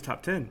ADP is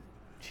top 10.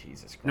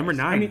 Jesus Christ. Number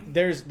 9. I mean,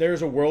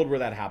 there's a world where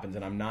that happens,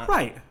 and I'm not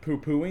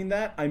poo-pooing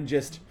that.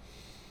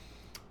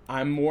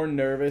 I'm more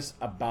nervous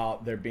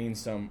about there being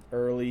some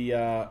early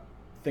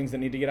things that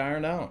need to get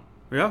ironed out.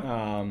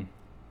 Yeah.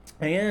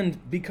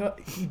 And because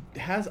he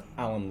has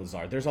Alan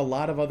Lazard, there's a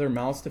lot of other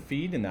mouths to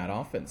feed in that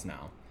offense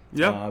now.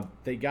 Yeah.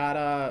 They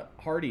got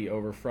Hardy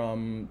over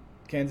from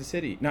Kansas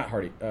City. Not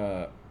Hardy.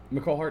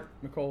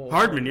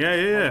 Hardman.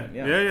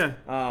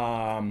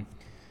 Yeah.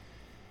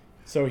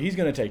 So he's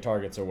going to take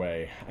targets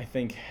away. I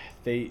think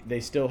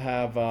they still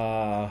have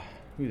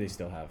who they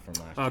still have from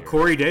last year.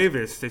 Corey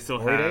Davis. They still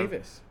have. Corey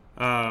Davis.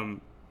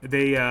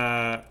 they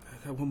got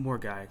one more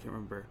guy. I can't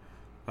remember.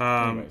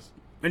 Anyways.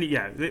 And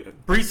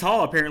Breece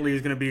Hall apparently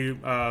is going to be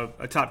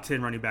a top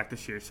 10 running back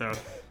this year. So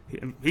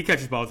he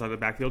catches balls out of the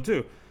backfield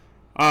too.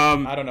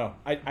 I don't know.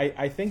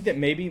 I think that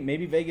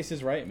maybe Vegas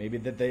is right. Maybe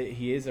that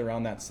he is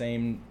around that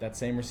same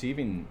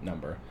receiving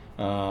number.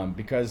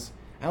 Because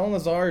Alan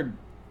Lazard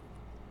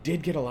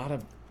did get a lot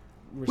of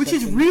receptions, which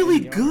is really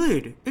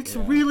good. It's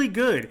really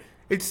good.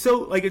 It's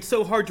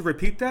so hard to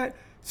repeat that.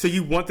 So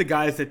you want the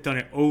guys that done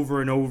it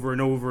over and over and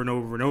over and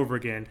over and over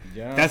again.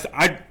 Yeah.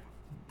 I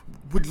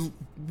would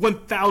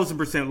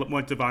 1,000%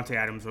 want Devontae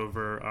Adams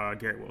over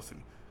Garrett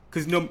Wilson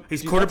because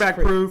he's quarterback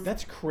proof.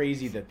 That's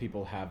crazy that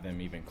people have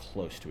them even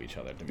close to each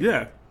other. To me.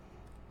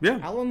 Yeah.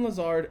 Alan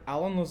Lazard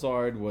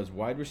was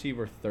wide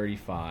receiver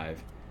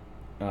 35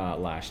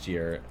 last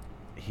year.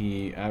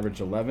 He averaged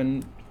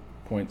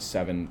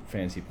 11.7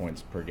 fantasy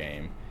points per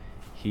game.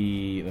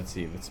 Let's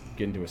get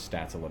into his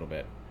stats a little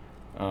bit.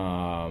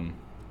 One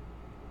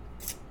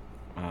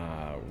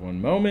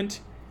moment.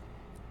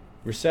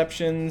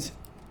 Receptions.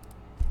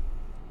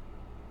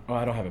 Oh,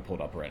 I don't have it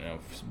pulled up right now,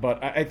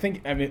 but I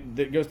think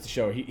it goes to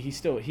show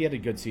he had a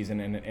good season,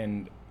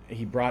 and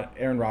he brought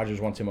Aaron Rodgers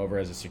wants him over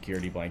as a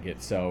security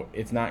blanket, so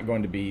it's not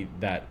going to be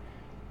that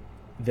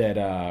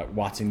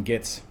Watson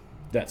gets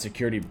that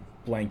security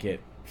blanket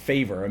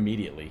favor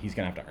immediately. He's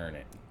gonna have to earn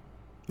it.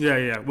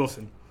 Yeah,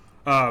 Wilson.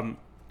 What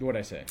did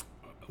I say?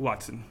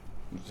 Watson.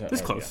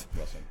 It's close. Yeah,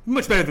 Wilson.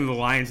 Much better than the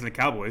Lions and the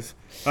Cowboys.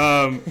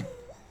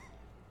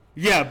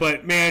 Yeah,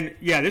 but man,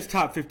 this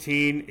top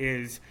 15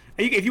 is.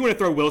 If you want to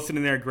throw Wilson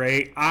in there,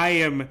 great. I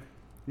am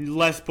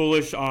less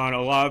bullish on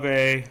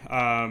Olave,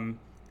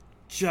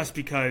 just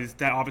because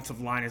that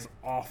offensive line is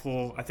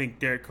awful. I think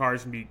Derek Carr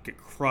is going to get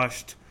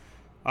crushed.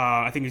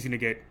 I think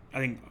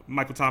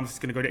Michael Thomas is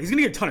going to go down. He's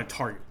going to get a ton of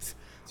targets.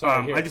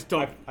 Sorry, I just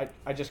don't.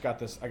 I just got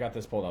this. I got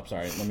this pulled up.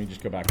 Sorry, let me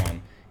just go back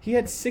on. He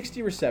had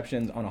 60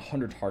 receptions on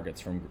 100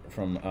 targets from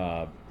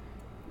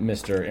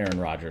Mr. Aaron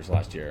Rodgers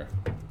last year.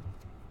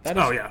 That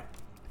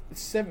is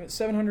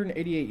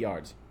 788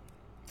 yards.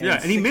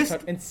 And he missed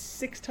and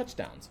 6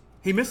 touchdowns.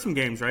 He missed some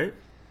games, right?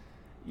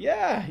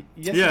 Yeah.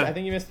 Yes. Yeah. I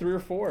think he missed 3 or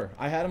 4.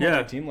 I had him on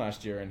my team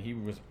last year, and he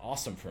was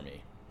awesome for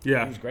me.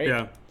 Yeah, he was great.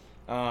 Yeah.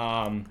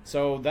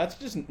 So that's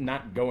just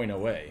not going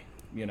away.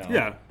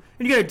 Yeah.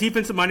 And you got a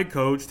defensive-minded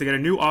coach. They got a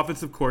new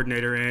offensive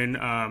coordinator in.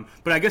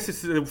 But I guess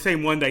it's the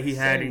same one that he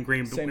had in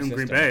Green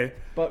Bay.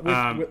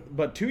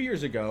 But 2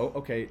 years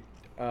ago,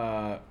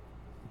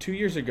 2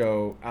 years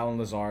ago, Alan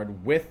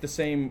Lazard with the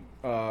same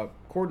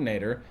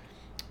coordinator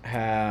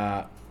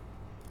had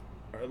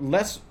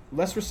less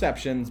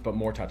receptions but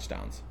more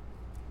touchdowns.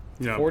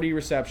 Yeah. 40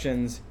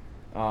 receptions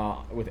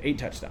with 8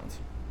 touchdowns.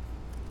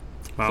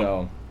 Wow.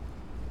 So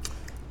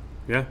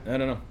yeah, I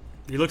don't know.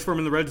 He looks for him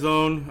in the red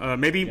zone.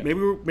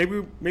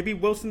 Maybe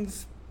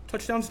Wilson's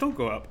touchdowns don't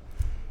go up.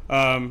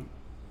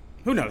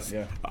 Who knows?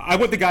 Yeah. I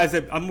want the guys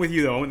that I'm with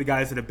you though. I want the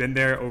guys that have been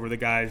there over the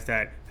guys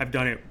that have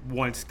done it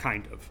once,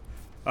 kind of.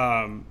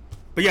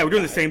 But yeah, we're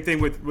doing the same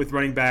thing with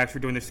running backs.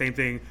 We're doing the same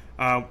thing.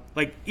 We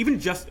can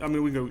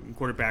go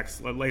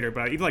quarterbacks later,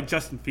 but even like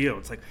Justin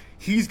Fields, like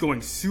he's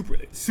going super,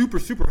 super,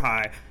 super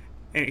high,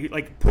 and he,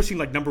 like pushing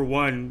like number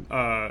 1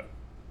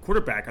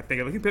 quarterback. I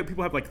think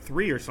people have like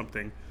 3 or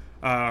something,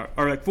 or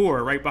like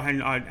 4 right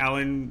behind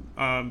Allen,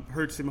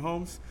 Hurts, and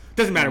Mahomes.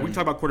 Doesn't matter. We can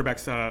talk about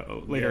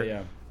quarterbacks later.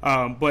 Yeah.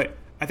 But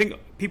I think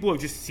people have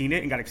just seen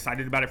it and got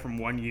excited about it from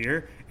 1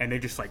 year, and they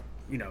just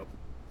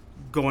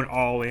going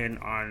all in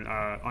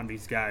on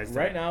these guys.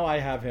 Right now, I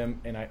have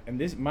him, and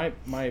this my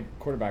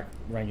quarterback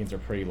rankings are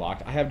pretty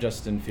locked. I have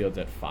Justin Fields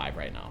at 5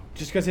 right now,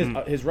 just because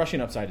his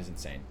rushing upside is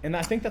insane, and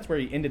I think that's where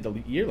he ended the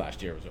year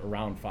last year, was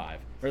around 5,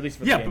 or at least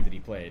for the games that he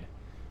played.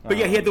 But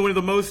he had one of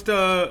the most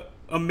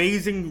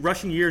amazing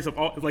rushing years of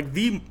all, like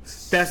the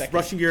best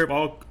rushing year of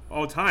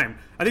all time.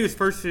 I think it was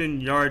first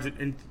in yards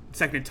and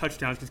second in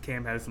touchdowns because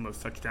Cam has the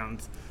most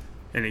touchdowns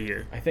in a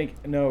year. I think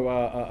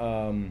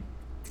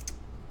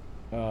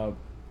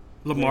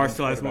Lamar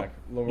still has more.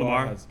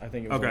 Lamar has, I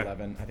think it was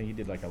 11. I think he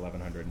did like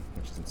 1,100,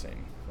 which is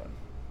insane. But.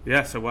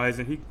 Yeah, so why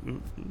isn't he?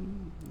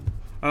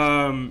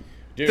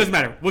 Doesn't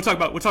matter. We'll talk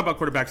about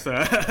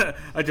quarterbacks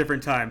a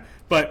different time.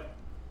 But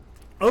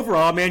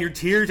overall, man, your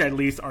tiers at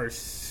least are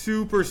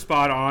super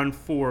spot on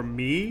for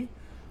me.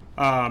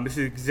 This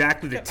is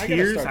exactly the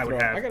tiers I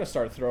would have. I got to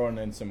start throwing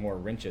in some more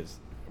wrenches.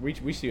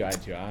 We see eye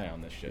to eye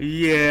on this shit.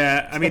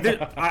 Yeah, I mean,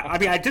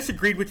 I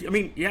disagreed with you. I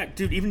mean, yeah,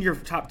 dude, even your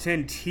top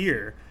 10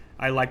 tier,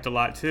 I liked a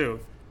lot too.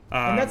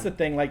 And that's the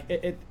thing. Like,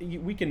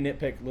 we can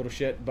nitpick little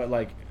shit, but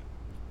like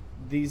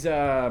these,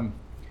 the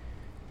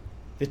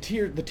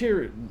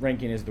tier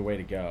ranking is the way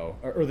to go,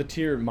 or the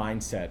tier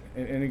mindset.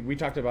 And we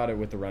talked about it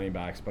with the running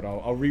backs, but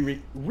I'll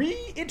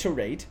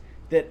reiterate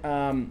that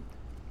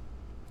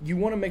you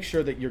want to make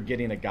sure that you're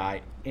getting a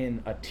guy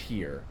in a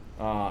tier.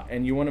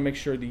 And you want to make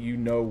sure that you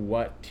know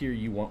what tier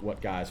you want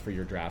what guys for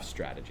your draft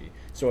strategy.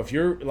 So if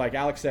you're, like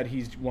Alex said,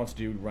 he wants to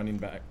do running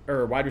back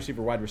or wide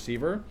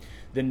receiver,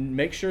 then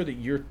make sure that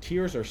your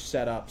tiers are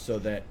set up so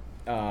that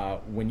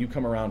when you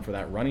come around for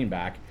that running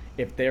back,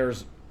 if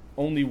there's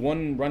only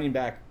one running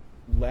back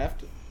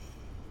left,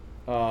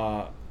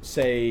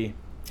 say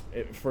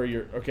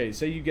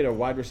you get a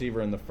wide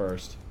receiver in the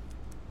first,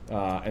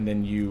 and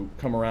then you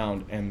come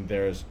around and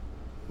there's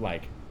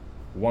like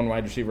one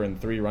wide receiver and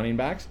 3 running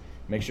backs.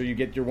 Make sure you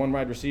get your one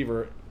wide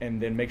receiver,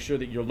 and then make sure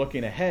that you're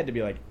looking ahead to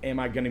be like, am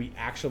I going to be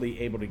actually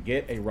able to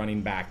get a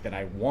running back that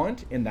I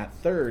want in that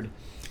third?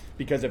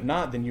 Because if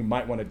not, then you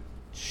might want to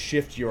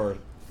shift your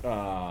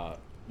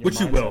which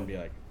you will. And be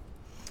like,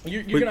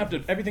 you're going to have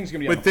to. Everything's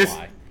going to be on the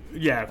fly.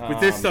 Yeah, with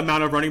this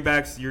amount of running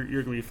backs, you're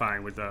going to be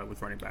fine with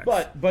running backs.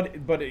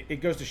 But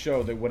it goes to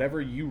show that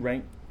whatever you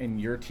rank in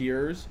your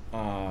tiers,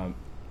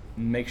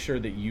 make sure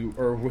that you,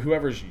 or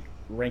whoever's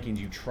rankings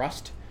you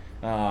trust,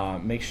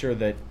 make sure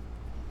that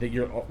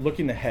you're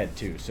looking ahead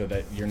too, so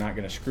that you're not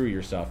going to screw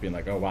yourself being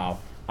like, oh wow,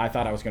 I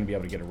thought I was going to be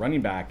able to get a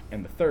running back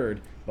in the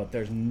third, but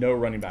there's no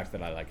running backs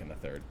that I like in the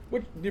third,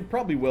 which there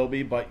probably will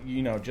be, but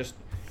just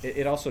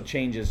it also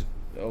changes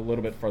a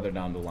little bit further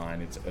down the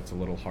line. It's a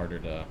little harder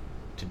to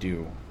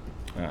do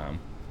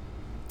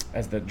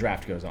as the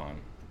draft goes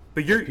on.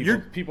 But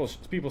people's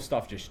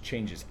stuff just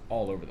changes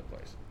all over the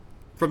place.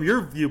 From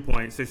your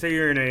viewpoint, so say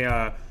you're in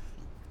a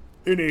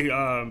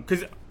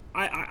because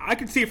I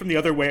could see it from the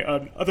other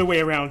way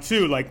around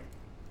too. Like,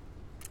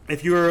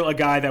 if you're a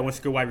guy that wants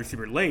to go wide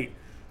receiver late,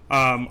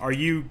 are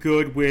you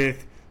good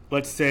with,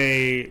 let's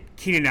say,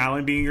 Keenan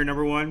Allen being your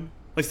number one?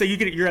 Let's say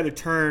you're at the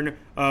turn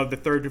of the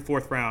 3rd to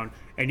 4th round,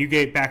 and you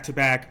get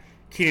back-to-back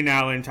Keenan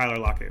Allen, Tyler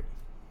Lockett.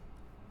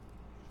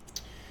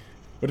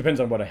 Well, it depends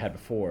on what I had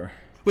before.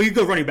 Well, you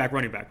go running back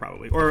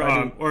probably,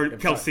 or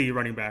Kelsey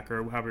running back,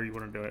 or however you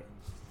want to do it.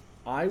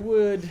 I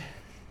would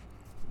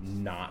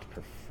not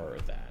prefer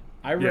that.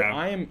 I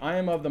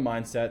am of the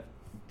mindset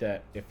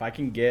that if I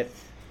can get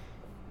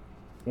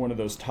one of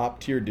those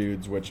top tier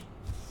dudes, which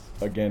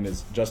again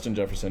is Justin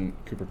Jefferson,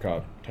 Cooper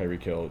Kupp,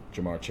 Tyreek Hill,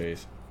 Jamar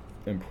Chase,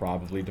 and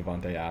probably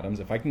Devontae Adams.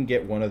 If I can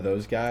get one of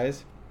those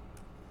guys,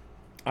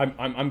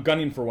 I'm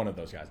gunning for one of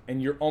those guys, and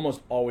you're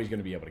almost always going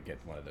to be able to get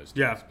one of those dudes.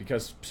 Yeah,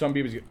 because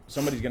somebody's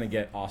going to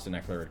get Austin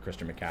Eckler,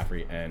 Christian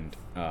McCaffrey,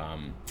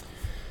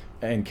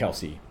 and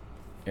Kelsey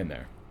in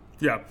there.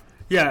 Yeah.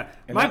 Yeah,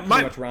 and that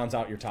pretty much rounds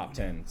out your top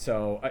 10.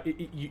 So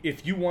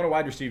if you want a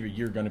wide receiver,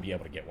 you're going to be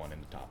able to get one in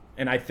the top.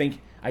 And I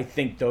think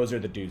those are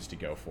the dudes to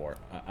go for.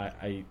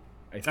 I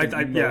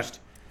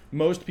think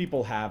most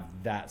people have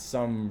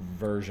some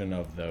version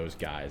of those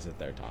guys at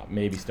their top.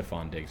 Maybe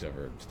Stephon Diggs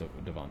over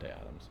Devontae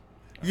Adams.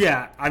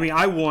 Yeah, I mean,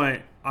 I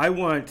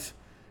want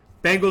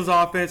Bengals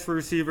offense for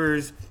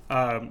receivers.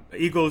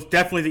 Eagles,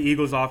 definitely the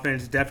Eagles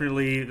offense.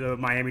 Definitely the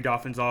Miami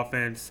Dolphins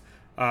offense.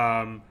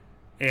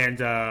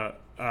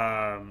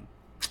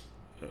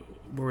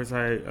 Where was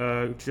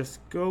I just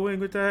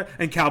going with that?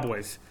 And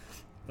Cowboys.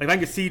 Like, if I can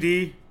get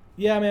CD.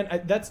 Yeah, man,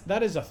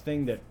 that is a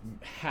thing that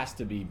has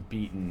to be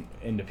beaten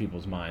into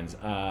people's minds.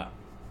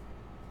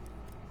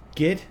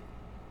 Get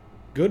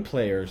good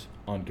players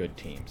on good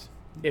teams.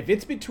 If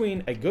it's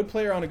between a good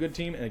player on a good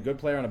team and a good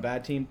player on a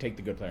bad team, take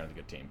the good player on the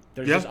good team.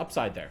 There's just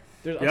upside there.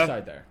 There's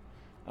upside there.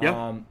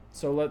 Yep.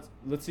 So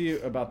let's see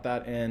about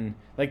that. And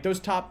like those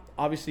top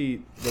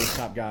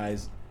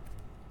guys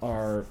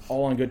are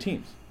all on good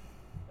teams.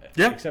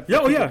 Yeah.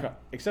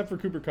 Except for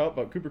Cooper Kupp,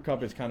 but Cooper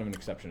Kupp is kind of an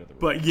exception to the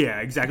rule. But yeah,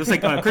 exactly.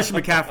 It's like Christian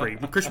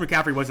McCaffrey. Christian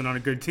McCaffrey wasn't on a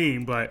good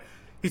team, but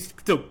he's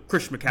still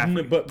Christian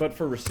McCaffrey. But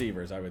for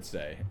receivers, I would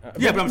say.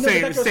 But I'm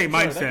saying the same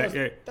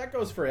mindset. That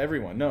goes for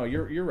everyone. No,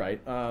 you're right.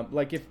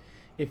 Like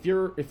if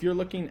you're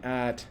looking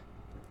at,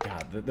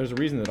 God, there's a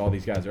reason that all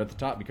these guys are at the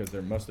top because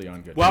they're mostly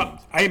on good teams.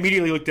 Well, I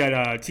immediately looked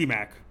at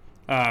T-Mac.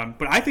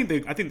 But I think the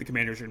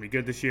Commanders are going to be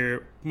good this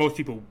year. Most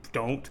people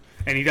don't,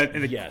 and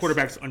the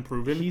quarterback's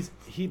unproven.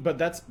 But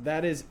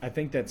that is I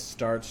think that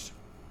starts.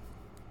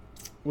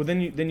 Well,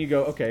 then you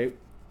go, okay,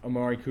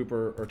 Amari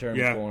Cooper or Terry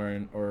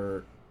McLaurin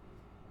or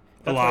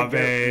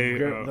Olave.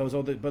 Those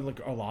old, but like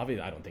Olave,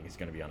 I don't think he's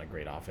going to be on a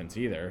great offense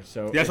either.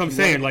 So that's what I'm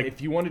saying. Like,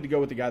 if you wanted to go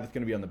with the guy that's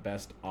going to be on the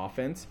best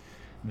offense,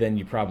 then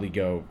you probably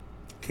go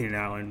Keenan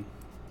Allen.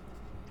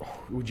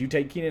 Would you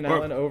take Keenan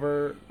Allen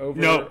over?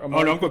 No.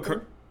 Amari No.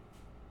 Cooper?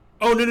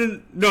 Oh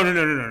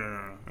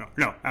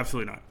no,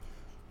 absolutely not.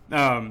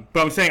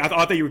 But I'm saying I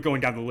thought that you were going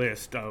down the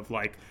list of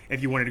like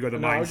if you wanted to go the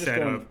mindset I was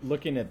just of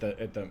looking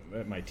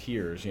at my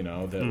tiers.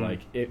 That like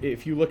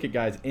if you look at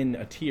guys in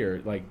a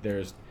tier, like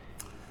there's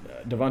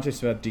Devontae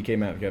Smith, DK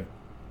Metcalf,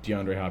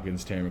 DeAndre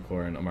Hopkins, Terry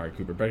McLaurin, Amari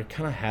Cooper, but I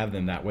kind of have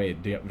them that way.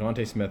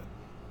 Devontae Smith,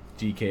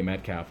 DK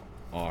Metcalf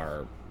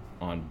are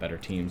on better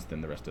teams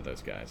than the rest of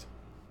those guys.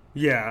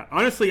 Yeah,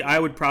 honestly, I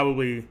would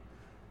probably.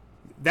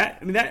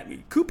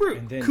 Cooper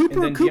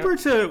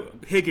to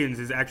Higgins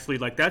is actually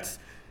like that's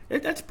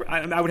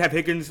I would have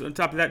Higgins on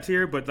top of that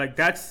tier, but like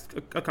that's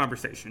a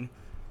conversation.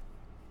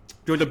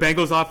 Do the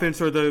Bengals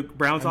offense or the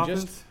Browns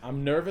offense?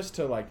 I'm nervous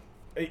to like,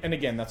 and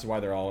again that's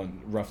why they're all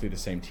in roughly the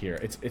same tier.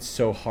 It's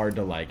so hard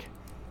to like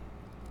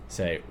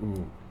say,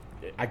 ooh,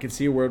 I could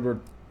see a world where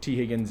T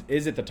Higgins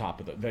is at the top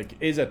of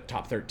is a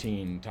top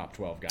 13, top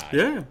 12 guy.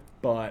 Yeah,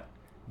 but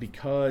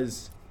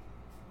because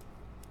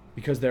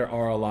Because there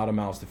are a lot of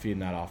mouths to feed in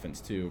that offense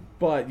too.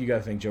 But you got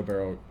to think Joe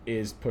Burrow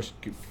is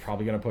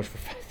probably going to push for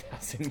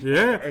 5,000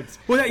 yards.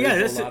 Well,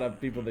 there's a lot of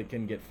people that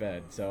can get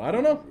fed. So I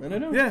don't know.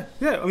 Yeah.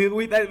 I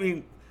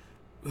mean,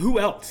 who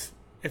else?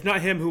 If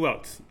not him, who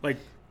else? Like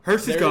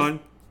Hurst is gone.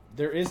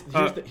 Here's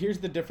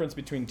the difference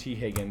between T.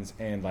 Higgins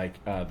and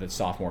like the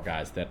sophomore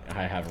guys that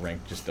I have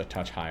ranked just a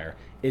touch higher.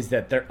 Is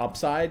that their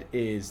upside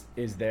is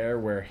there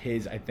where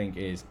his, I think,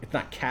 is it's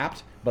not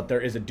capped, but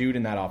there is a dude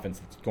in that offense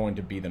that's going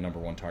to be the number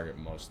one target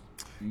more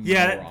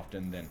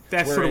often than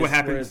that's sort of what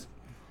happens.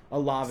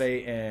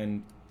 Olave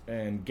and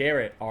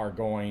Garrett are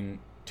going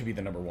to be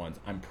the number ones.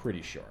 I'm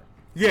pretty sure.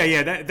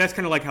 Yeah. That's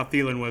kind of like how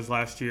Thielen was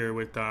last year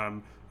with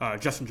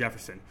Justin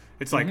Jefferson.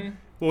 It's like,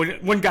 well,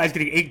 when one guy's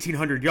getting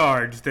 1,800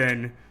 yards,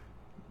 then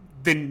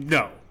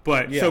no.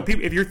 But so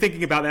if you're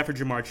thinking about that for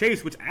Jamar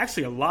Chase, which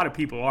actually a lot of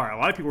people are,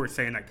 are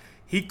saying like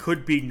he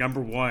could be number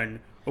one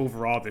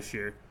overall this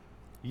year.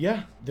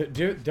 Yeah,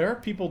 there are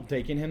people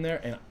taking him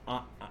there,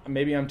 and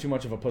maybe I'm too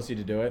much of a pussy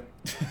to do it,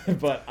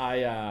 but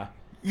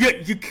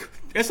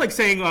it's like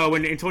saying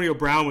when Antonio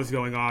Brown was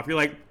going off, you're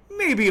like,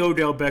 maybe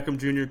Odell Beckham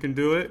Jr. can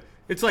do it.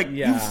 It's like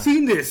you've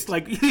seen this,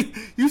 like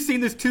you've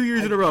seen this 2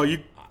 years in a row.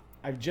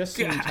 I've just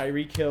seen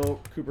Tyreek Hill,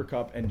 Cooper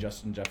Kupp, and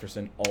Justin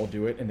Jefferson all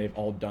do it, and they've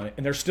all done it,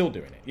 and they're still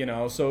doing it. You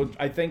know, so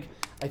I think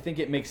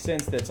it makes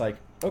sense that it's like,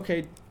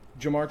 okay,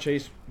 Jamar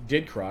Chase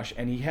did crush,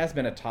 and he has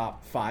been a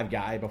top 5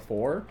 guy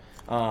before.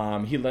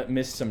 He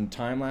missed some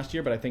time last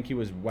year, but I think he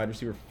was wide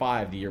receiver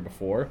 5 the year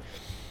before.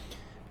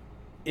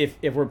 If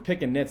we're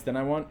picking nits, then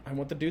I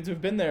want the dudes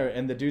who've been there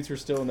and the dudes who are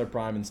still in their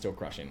prime and still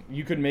crushing.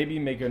 You could maybe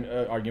make an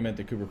argument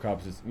that Cooper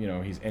Kupp is,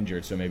 he's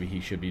injured, so maybe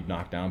he should be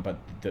knocked down. But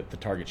the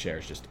target share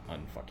is just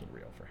unfucking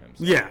real for him.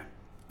 So.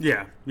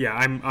 Yeah.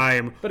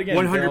 I'm. But again,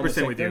 100% with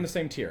you. They're in the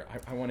same tier.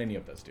 I want any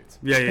of those dudes.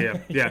 Yeah.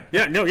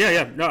 No,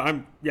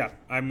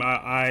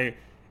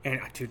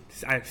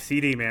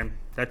 CD, man.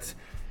 I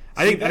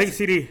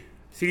think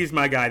CD's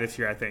my guy this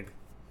year. I think.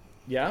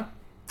 Yeah.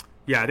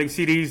 Yeah, I think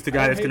CD's the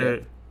guy that's gonna.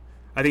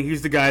 I think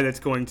he's the guy that's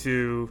going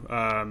to.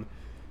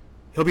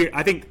 He'll be.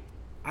 I think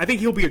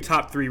he'll be a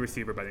top 3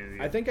 receiver by the end of the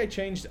year. I think I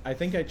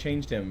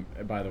changed him.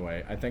 By the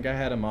way, I think I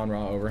had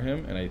Amon-Ra over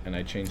him, and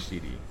I changed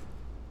CD.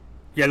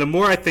 Yeah, the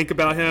more I think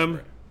about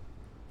him,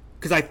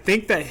 because I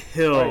think that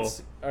Hill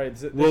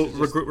will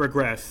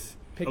regress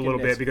a little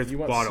bit because you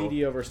want Waddle.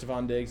 CD over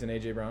Stephon Diggs and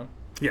AJ Brown.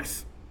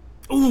 Yes.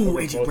 Ooh,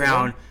 AJ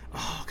Brown.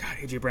 Oh God,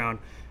 AJ Brown.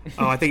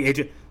 Oh, I think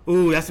AJ.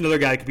 Ooh, that's another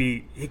guy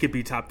he could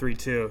be top 3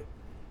 too.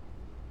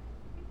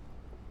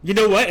 You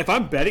know what? If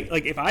I'm betting,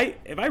 like if I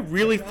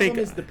really think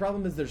the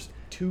problem is there's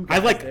 2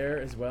 guys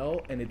there as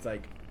well, and it's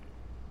like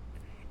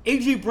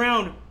AJ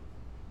Brown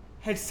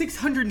had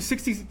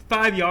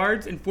 665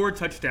 yards and 4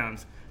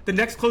 touchdowns. The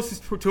next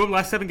closest to him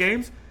last 7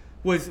 games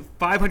was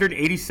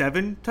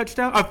 587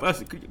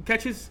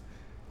 catches,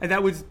 and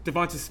that was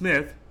Devonta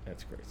Smith.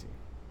 That's crazy.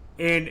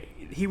 And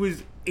he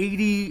was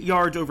 80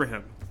 yards over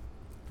him.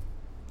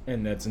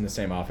 And that's in the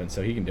same offense,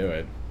 so he can do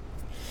it.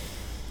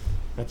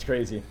 That's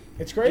crazy.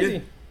 It's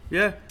crazy.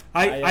 Yeah.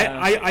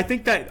 I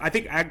think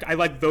I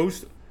like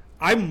those.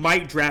 I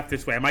might draft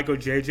this way. I might go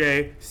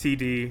JJ,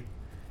 CD,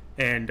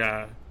 and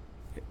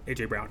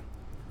AJ Brown.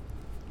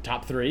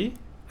 Top 3?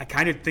 I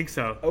kind of think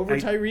so. Over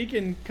Tyreek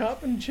and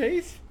Kupp and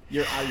Chase?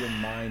 You're out of your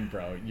mind,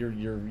 bro.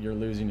 You're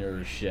losing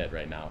your shit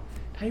right now.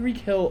 Tyreek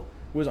Hill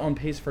was on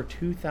pace for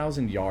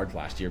 2,000 yards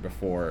last year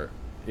before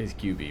his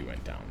QB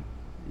went down.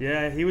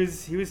 Yeah, he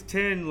was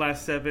 10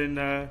 last 7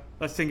 games.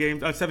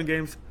 7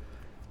 games.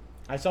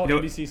 I saw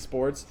NBC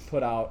Sports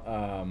put out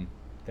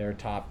their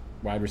top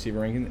wide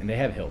receiver ranking, and they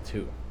have Hill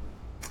too.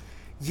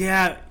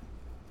 Yeah,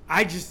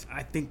 I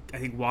think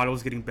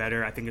Waddle's getting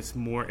better. I think it's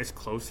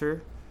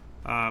closer.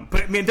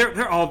 But I mean,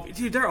 they're all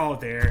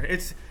there.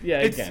 It's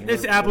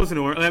apples and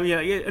oranges. I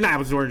mean, not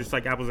apples and oranges, just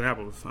like apples and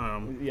apples. I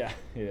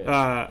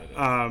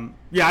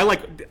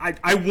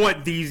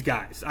want these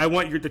guys. I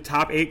want the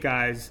top 8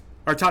 guys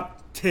or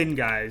top 10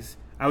 guys.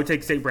 I would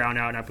take St. Brown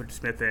out and I put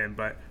Smith in,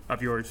 but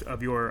of your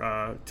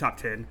top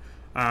 10.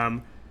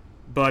 Even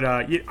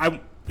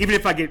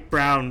if I get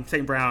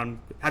St. Brown,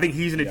 I think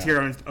he's in a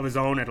tier of his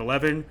own at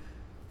 11,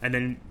 and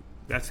then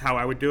that's how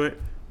I would do it.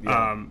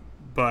 Yeah.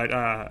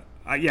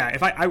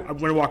 If I'm going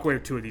to walk away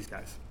with 2 of these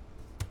guys.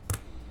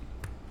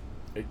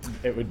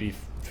 It would be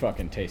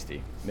fucking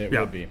tasty. It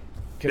would be.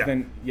 Because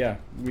then,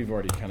 we've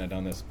already kind of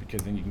done this,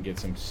 because then you can get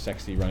some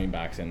sexy running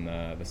backs in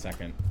the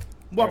second.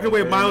 Walking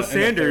away with Miles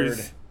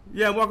Sanders.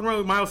 Yeah, walking around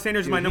with Miles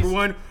Sanders is my number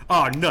 1.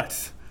 Oh,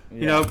 nuts.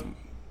 Yeah.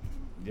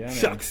 Yeah,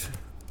 shucks.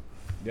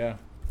 Yeah.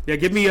 Yeah,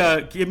 give me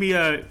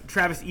a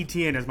Travis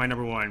Etienne as my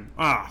number 1.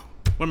 What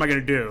am I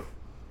gonna do?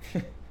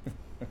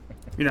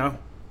 No,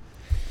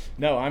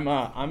 I'm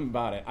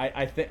about it.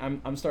 I think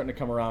I'm starting to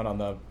come around on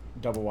the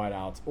double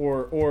wideouts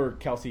or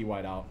Kelsey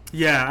wideout.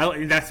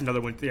 Yeah, that's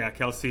another one. Yeah,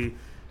 Kelsey.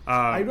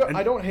 I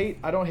don't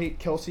hate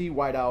Kelsey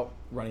wideout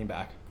running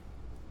back.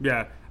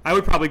 Yeah, I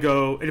would probably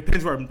go. It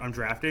depends where I'm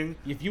drafting.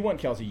 If you want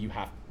Kelsey,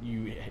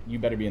 you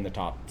better be in the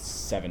top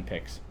 7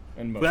 picks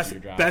in most of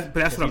your drafts.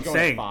 That's what I'm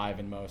saying. 5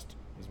 in most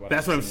is what.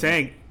 That's what I'm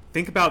saying.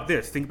 think about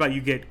this. Think about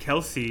you get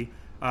Kelsey,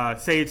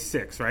 say it's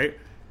 6, right?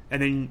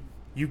 And then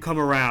you come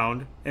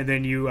around, and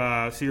then you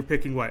so you're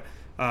picking what?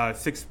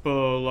 6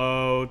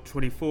 below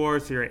 24,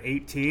 so you're at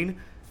 18.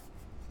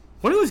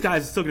 One of those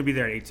guys is still going to be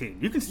there at 18.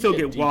 You can still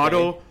get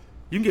Waddle.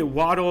 You can get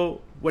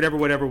Waddle, whatever.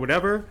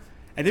 And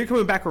then you're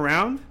coming back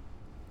around.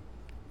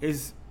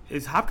 Is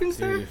Hopkins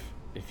there?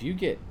 If you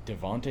get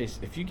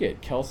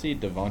Kelsey,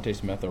 Devontae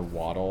Smith, or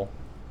Waddle,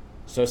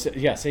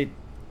 say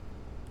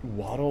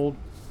Waddle,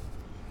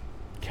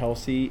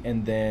 Kelsey,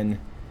 and then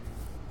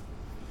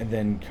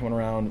coming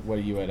around, what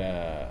are you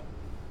at?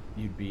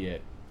 You'd be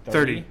at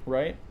 30,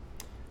 right?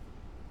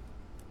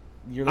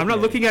 I'm not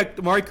looking at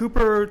Amari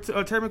Cooper or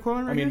Terry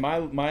McLaurin right here?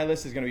 My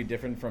list is going to be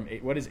different from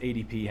what does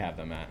ADP have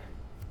them at?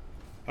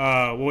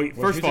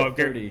 First of all,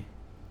 30.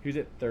 Who's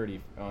at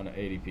 30 on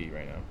ADP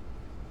right now?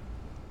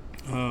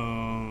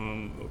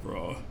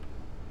 Overall,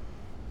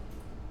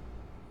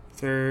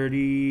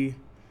 30.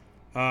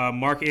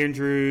 Mark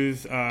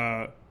Andrews,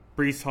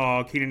 Breece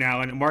Hall, Keenan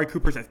Allen. Amari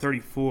Cooper's at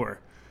 34.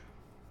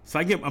 So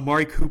I get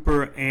Amari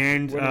Cooper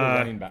and what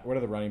are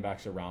the running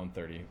backs around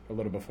 30? A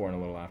little before and a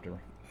little after.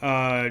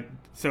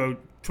 So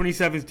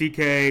 27 is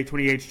DK,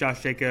 28 is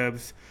Josh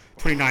Jacobs,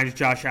 29 is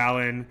Josh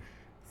Allen,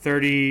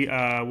 30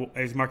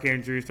 is Mark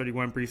Andrews,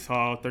 31 Breece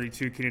Hall,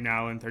 32 Keenan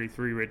Allen,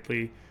 33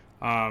 Ridley.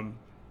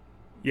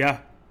 Yeah.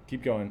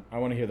 Keep going. I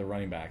want to hear the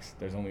running backs.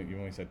 You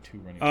only said 2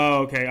 running backs.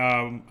 Oh, okay.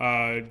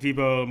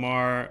 Debo,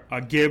 Lamar,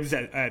 Gibbs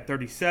at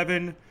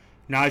 37,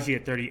 Najee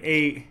at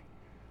 38.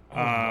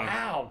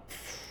 Wow.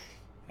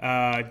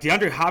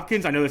 DeAndre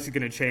Hopkins, I know this is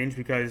going to change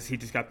because he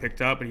just got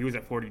picked up and he was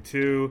at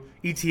 42.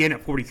 ETN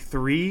at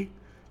 43.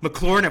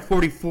 McLaurin at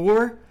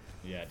 44.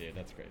 Yeah, dude,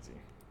 that's crazy.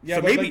 Yeah,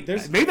 so maybe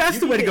that's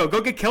the way to go.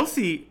 Go get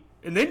Kelsey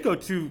and then go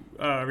to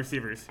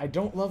receivers. I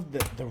don't love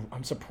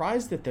I'm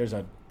surprised that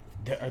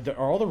are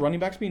all the running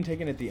backs being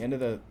taken at the end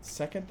of the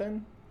second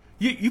then?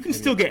 You can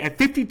still get at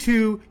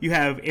 52. You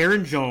have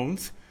Aaron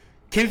Jones,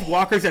 Kenneth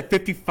Walker's at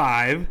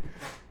 55.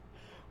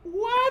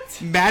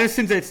 What?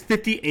 Madison's at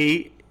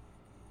 58.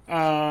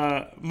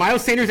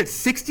 Miles Sanders at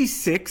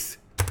 66.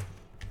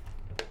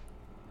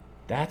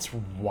 That's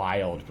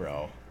wild,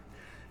 bro.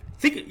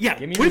 Give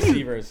me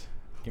receivers.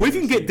 What if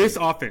you can get this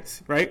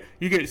offense, right?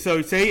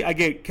 Say I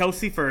get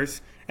Kelsey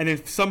first, and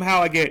then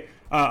somehow I get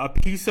a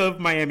piece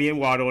of Miami and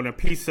Waddle and a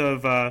piece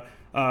of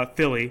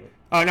Philly,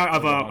 a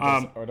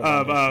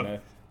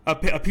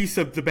piece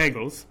of the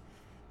Bengals.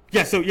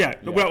 Yeah. So yeah.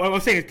 What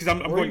I'm saying is because I'm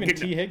going to get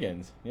T.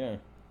 Higgins. Yeah.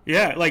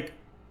 Yeah, like.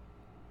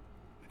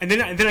 And then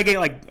I get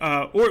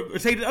or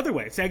say the other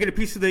way. Say I get a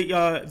piece of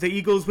the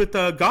Eagles with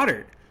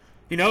Goddard,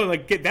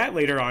 get that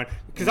later on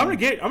because I'm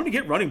gonna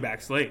get running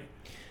backs late.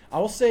 I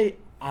will say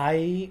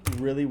I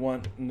really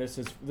want. And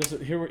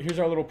here's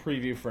our little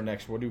preview for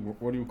next. We'll do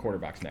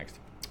quarterbacks next.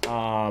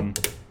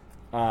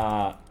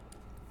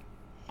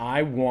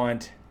 I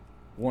want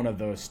one of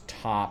those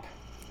top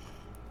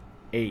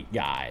 8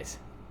 guys,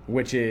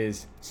 which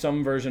is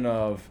some version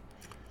of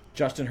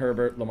Justin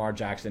Herbert, Lamar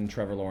Jackson,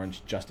 Trevor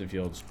Lawrence, Justin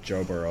Fields,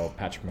 Joe Burrow,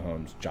 Patrick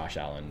Mahomes, Josh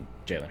Allen,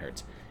 Jalen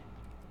Hurts.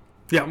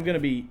 Yeah, I'm going to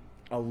be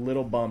a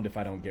little bummed if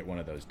I don't get one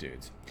of those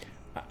dudes.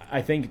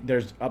 I think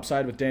there's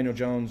upside with Daniel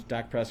Jones,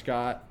 Dak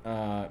Prescott,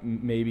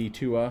 maybe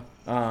Tua.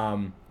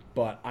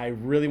 But I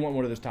really want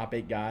one of those top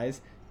 8 guys.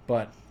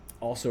 But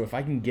also, if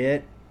I can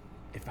get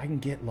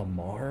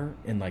Lamar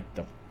in like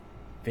the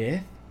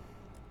 5th,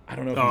 I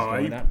don't know if he's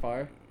going that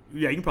far.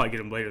 Yeah, you can probably get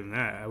him later than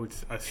that. I would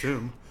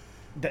assume.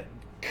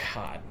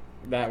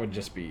 That would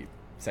just be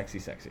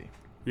sexy.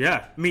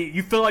 Yeah, I mean,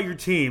 you fill out your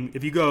team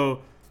if you go.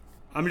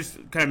 I'm just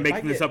kind of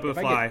making this up on the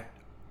fly.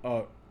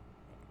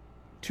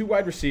 2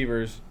 wide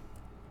receivers,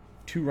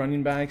 2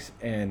 running backs,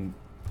 and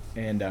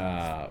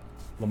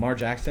Lamar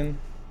Jackson.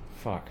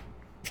 Fuck.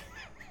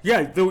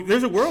 Yeah,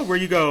 there's a world where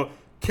you go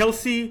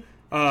Kelsey,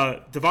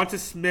 Devonta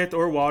Smith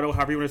or Waddle,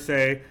 however you want to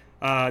say.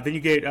 Then you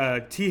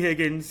get T.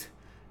 Higgins,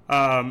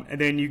 and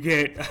then you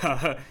get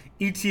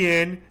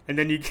ETN, and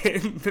then you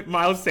get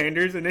Miles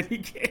Sanders, and then you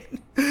get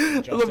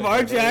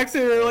Lamar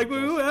Jackson or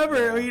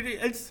whoever. Yeah. I mean,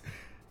 it's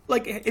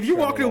like if you're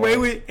walking away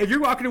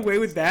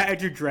with that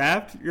at your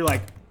draft, you're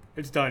like,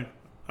 it's done.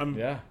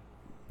 Yeah.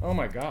 Oh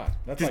my God.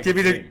 That's just give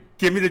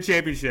me the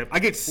championship. I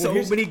get so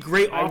many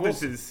great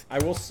offenses. I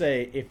will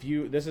say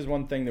this is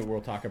one thing that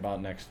we'll talk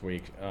about next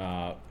week.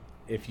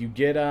 If you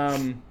get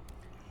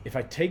if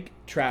I take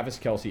Travis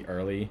Kelce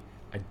early,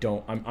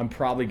 I'm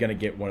probably gonna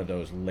get one of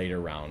those later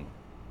round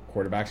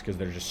quarterbacks because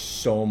there's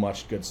just so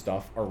much good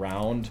stuff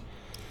around.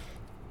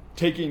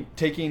 Taking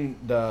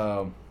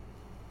the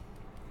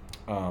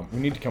we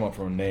need to come up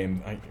with a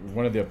name.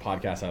 One of the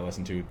podcasts I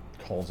listen to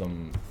calls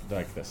them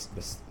like this.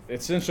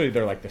 Essentially,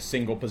 they're like the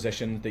single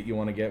position that you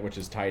want to get, which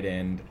is tight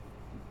end,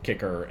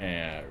 kicker,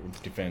 and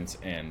defense,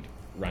 and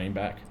running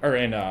back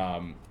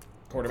and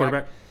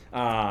quarterback.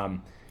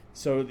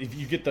 So if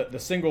you get the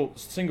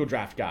single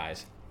draft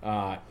guys,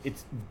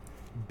 it's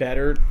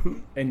better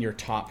in your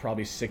top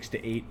probably 6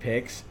 to 8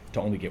 picks to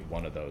only get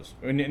one of those,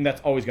 and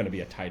that's always going to be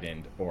a tight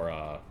end or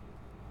a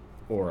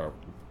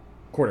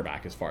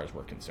quarterback as far as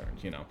we're concerned.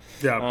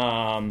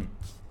 Yeah.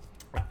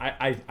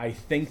 I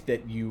think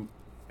that you,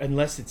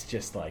 unless it's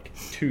just like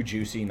too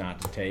juicy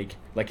not to take,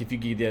 like if you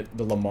get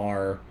the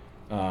Lamar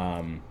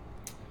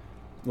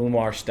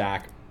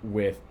stack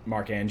with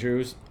Mark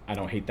Andrews, I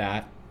don't hate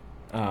that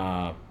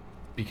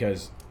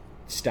because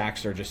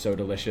stacks are just so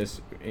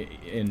delicious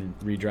in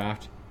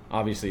redraft.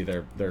 Obviously,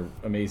 they're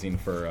amazing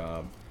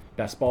for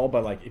best ball,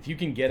 but like if you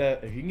can get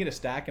a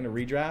stack in a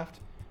redraft,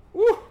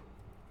 woo,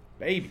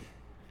 baby,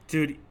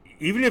 dude.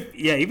 Even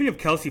if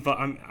Kelsey,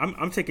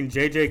 I'm taking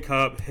JJ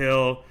Cup,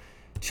 Hill,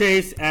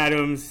 Chase,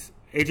 Adams,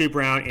 AJ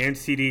Brown, and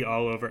CD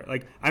all over.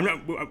 Like I'm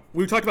not.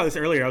 We talked about this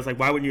earlier. I was like,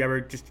 why wouldn't you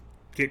ever just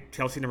get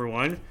Kelsey number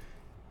one?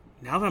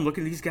 Now that I'm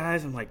looking at these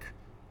guys, I'm like,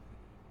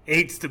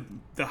 8's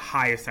the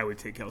highest I would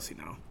take Kelsey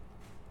now.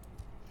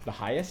 The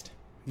highest?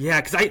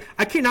 Yeah, because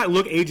I cannot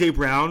look AJ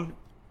Brown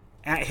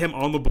at him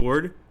on the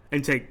board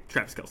and take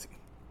Travis Kelsey.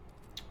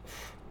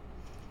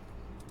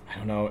 I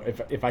don't know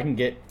if I can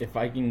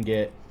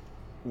get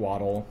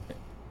Waddle.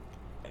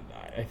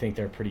 I think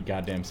they're pretty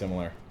goddamn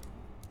similar.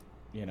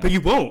 You know? But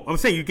you won't. I'm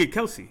saying you get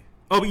Kelsey.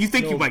 Oh, but you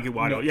think you might get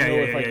Waddle?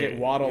 If I get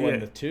Waddle in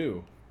the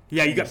 2.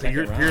 Yeah, you got. But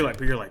you're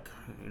like,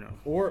 you know.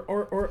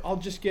 Or I'll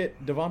just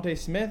get Devontae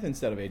Smith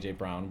instead of AJ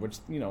Brown, which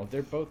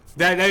they're both.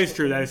 That is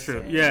true. That is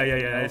true.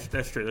 Yeah.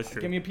 That's true.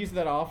 Give me a piece of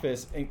that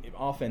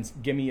offense.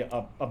 Give me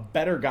a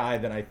better guy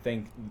than I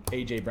think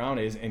AJ Brown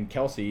is, and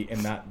Kelsey,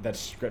 and that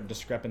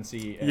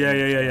discrepancy. And,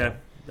 yeah.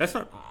 That's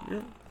not.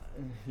 Yeah.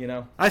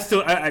 I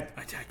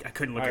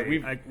couldn't look at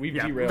it. We've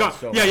derailed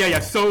so Yeah.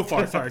 So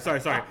far.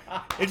 Sorry.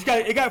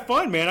 It got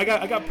fun, man. I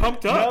got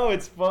pumped up. No,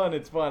 it's fun.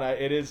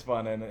 It is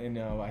fun, and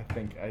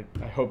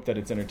I hope that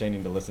it's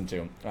entertaining to listen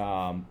to.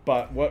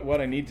 But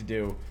what I need to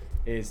do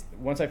is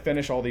once I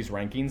finish all these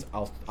rankings,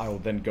 I'll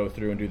then go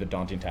through and do the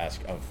daunting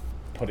task of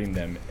putting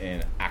them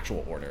in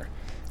actual order.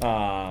 You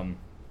want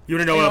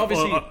to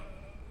know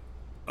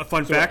a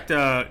fun fact?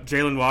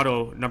 Jalen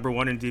Waddle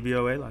 #1 in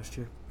DVOA last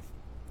year.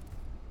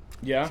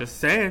 Yeah. Just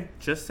saying.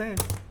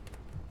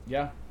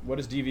 Yeah. What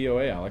is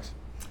DVOA, Alex?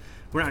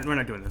 We're not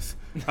doing this.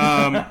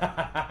 All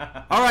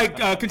right.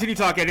 Continue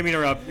talking. I didn't mean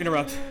to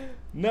interrupt.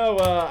 No,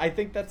 I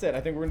think that's it.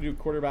 I think we're gonna do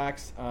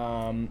quarterbacks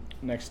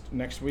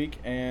next week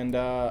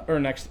or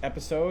next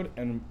episode,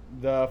 and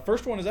the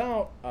first one is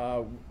out.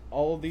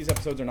 All of these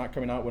episodes are not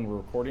coming out when we're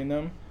recording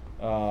them.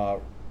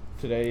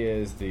 Today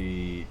is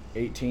the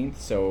 18th,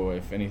 so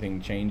if anything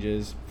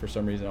changes for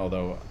some reason,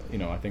 although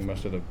I think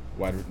most of the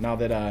now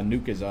that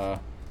Nuke is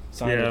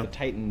signed with the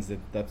Titans,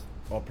 that's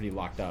all pretty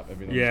locked up.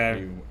 Everything. Yeah.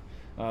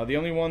 The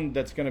only one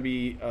that's going to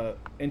be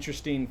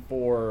interesting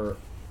for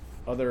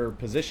other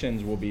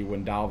positions will be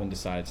when Dalvin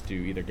decides to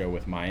either go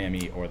with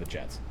Miami or the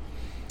Jets,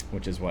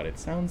 which is what it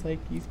sounds like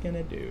he's going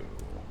to do.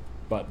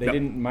 But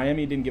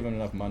Miami didn't give him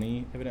enough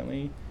money,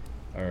 evidently,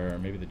 or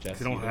maybe the Jets.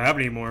 They don't have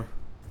any more.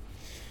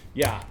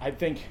 Yeah, I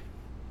think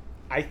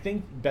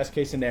best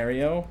case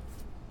scenario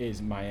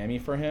is Miami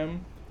for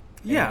him.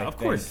 Yeah, of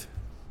course.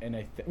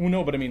 And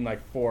no, but I mean,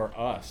 like for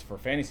us, for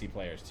fantasy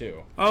players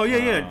too. Oh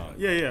yeah.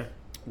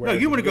 No,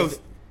 you want to go. If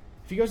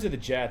he goes to the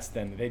Jets,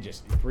 then they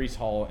just Breece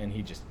Hall and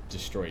he just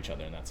destroy each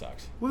other, and that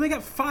sucks. Well, they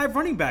got 5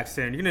 running backs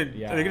there.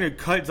 They're gonna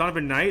cut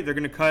Donovan Knight. They're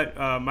gonna cut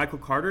Michael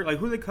Carter. Like,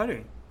 who are they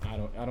cutting? I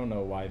don't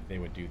know why they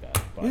would do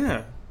that. But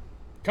yeah.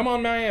 Come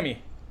on,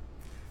 Miami.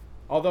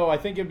 Although I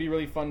think it'd be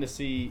really fun to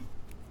see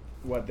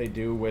what they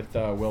do with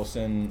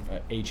Wilson,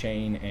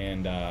 A-Chain,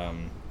 and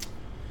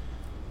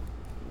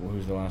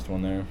who's the last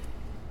one there?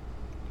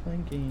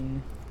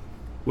 Flanking.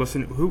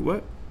 Wilson, who?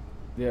 What?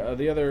 Yeah,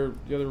 the other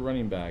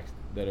running backs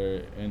that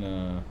are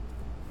in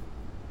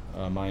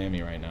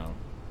Miami right now.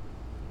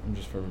 I'm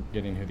just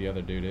forgetting who the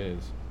other dude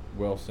is.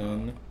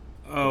 Wilson.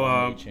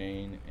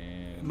 A-Chain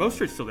and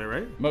Mostert's still there,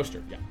 right?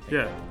 Mostert, yeah.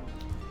 Yeah.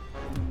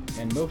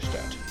 And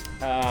Mostert.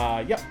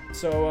 Yep.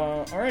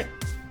 So, all right,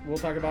 we'll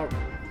talk about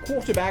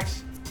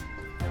quarterbacks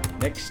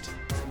next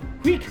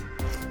week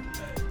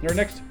or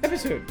next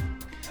episode.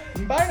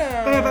 Bye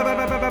now.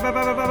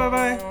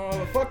 Bye.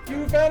 Fuck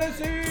you,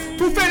 fantasy.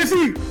 Who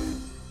fantasy?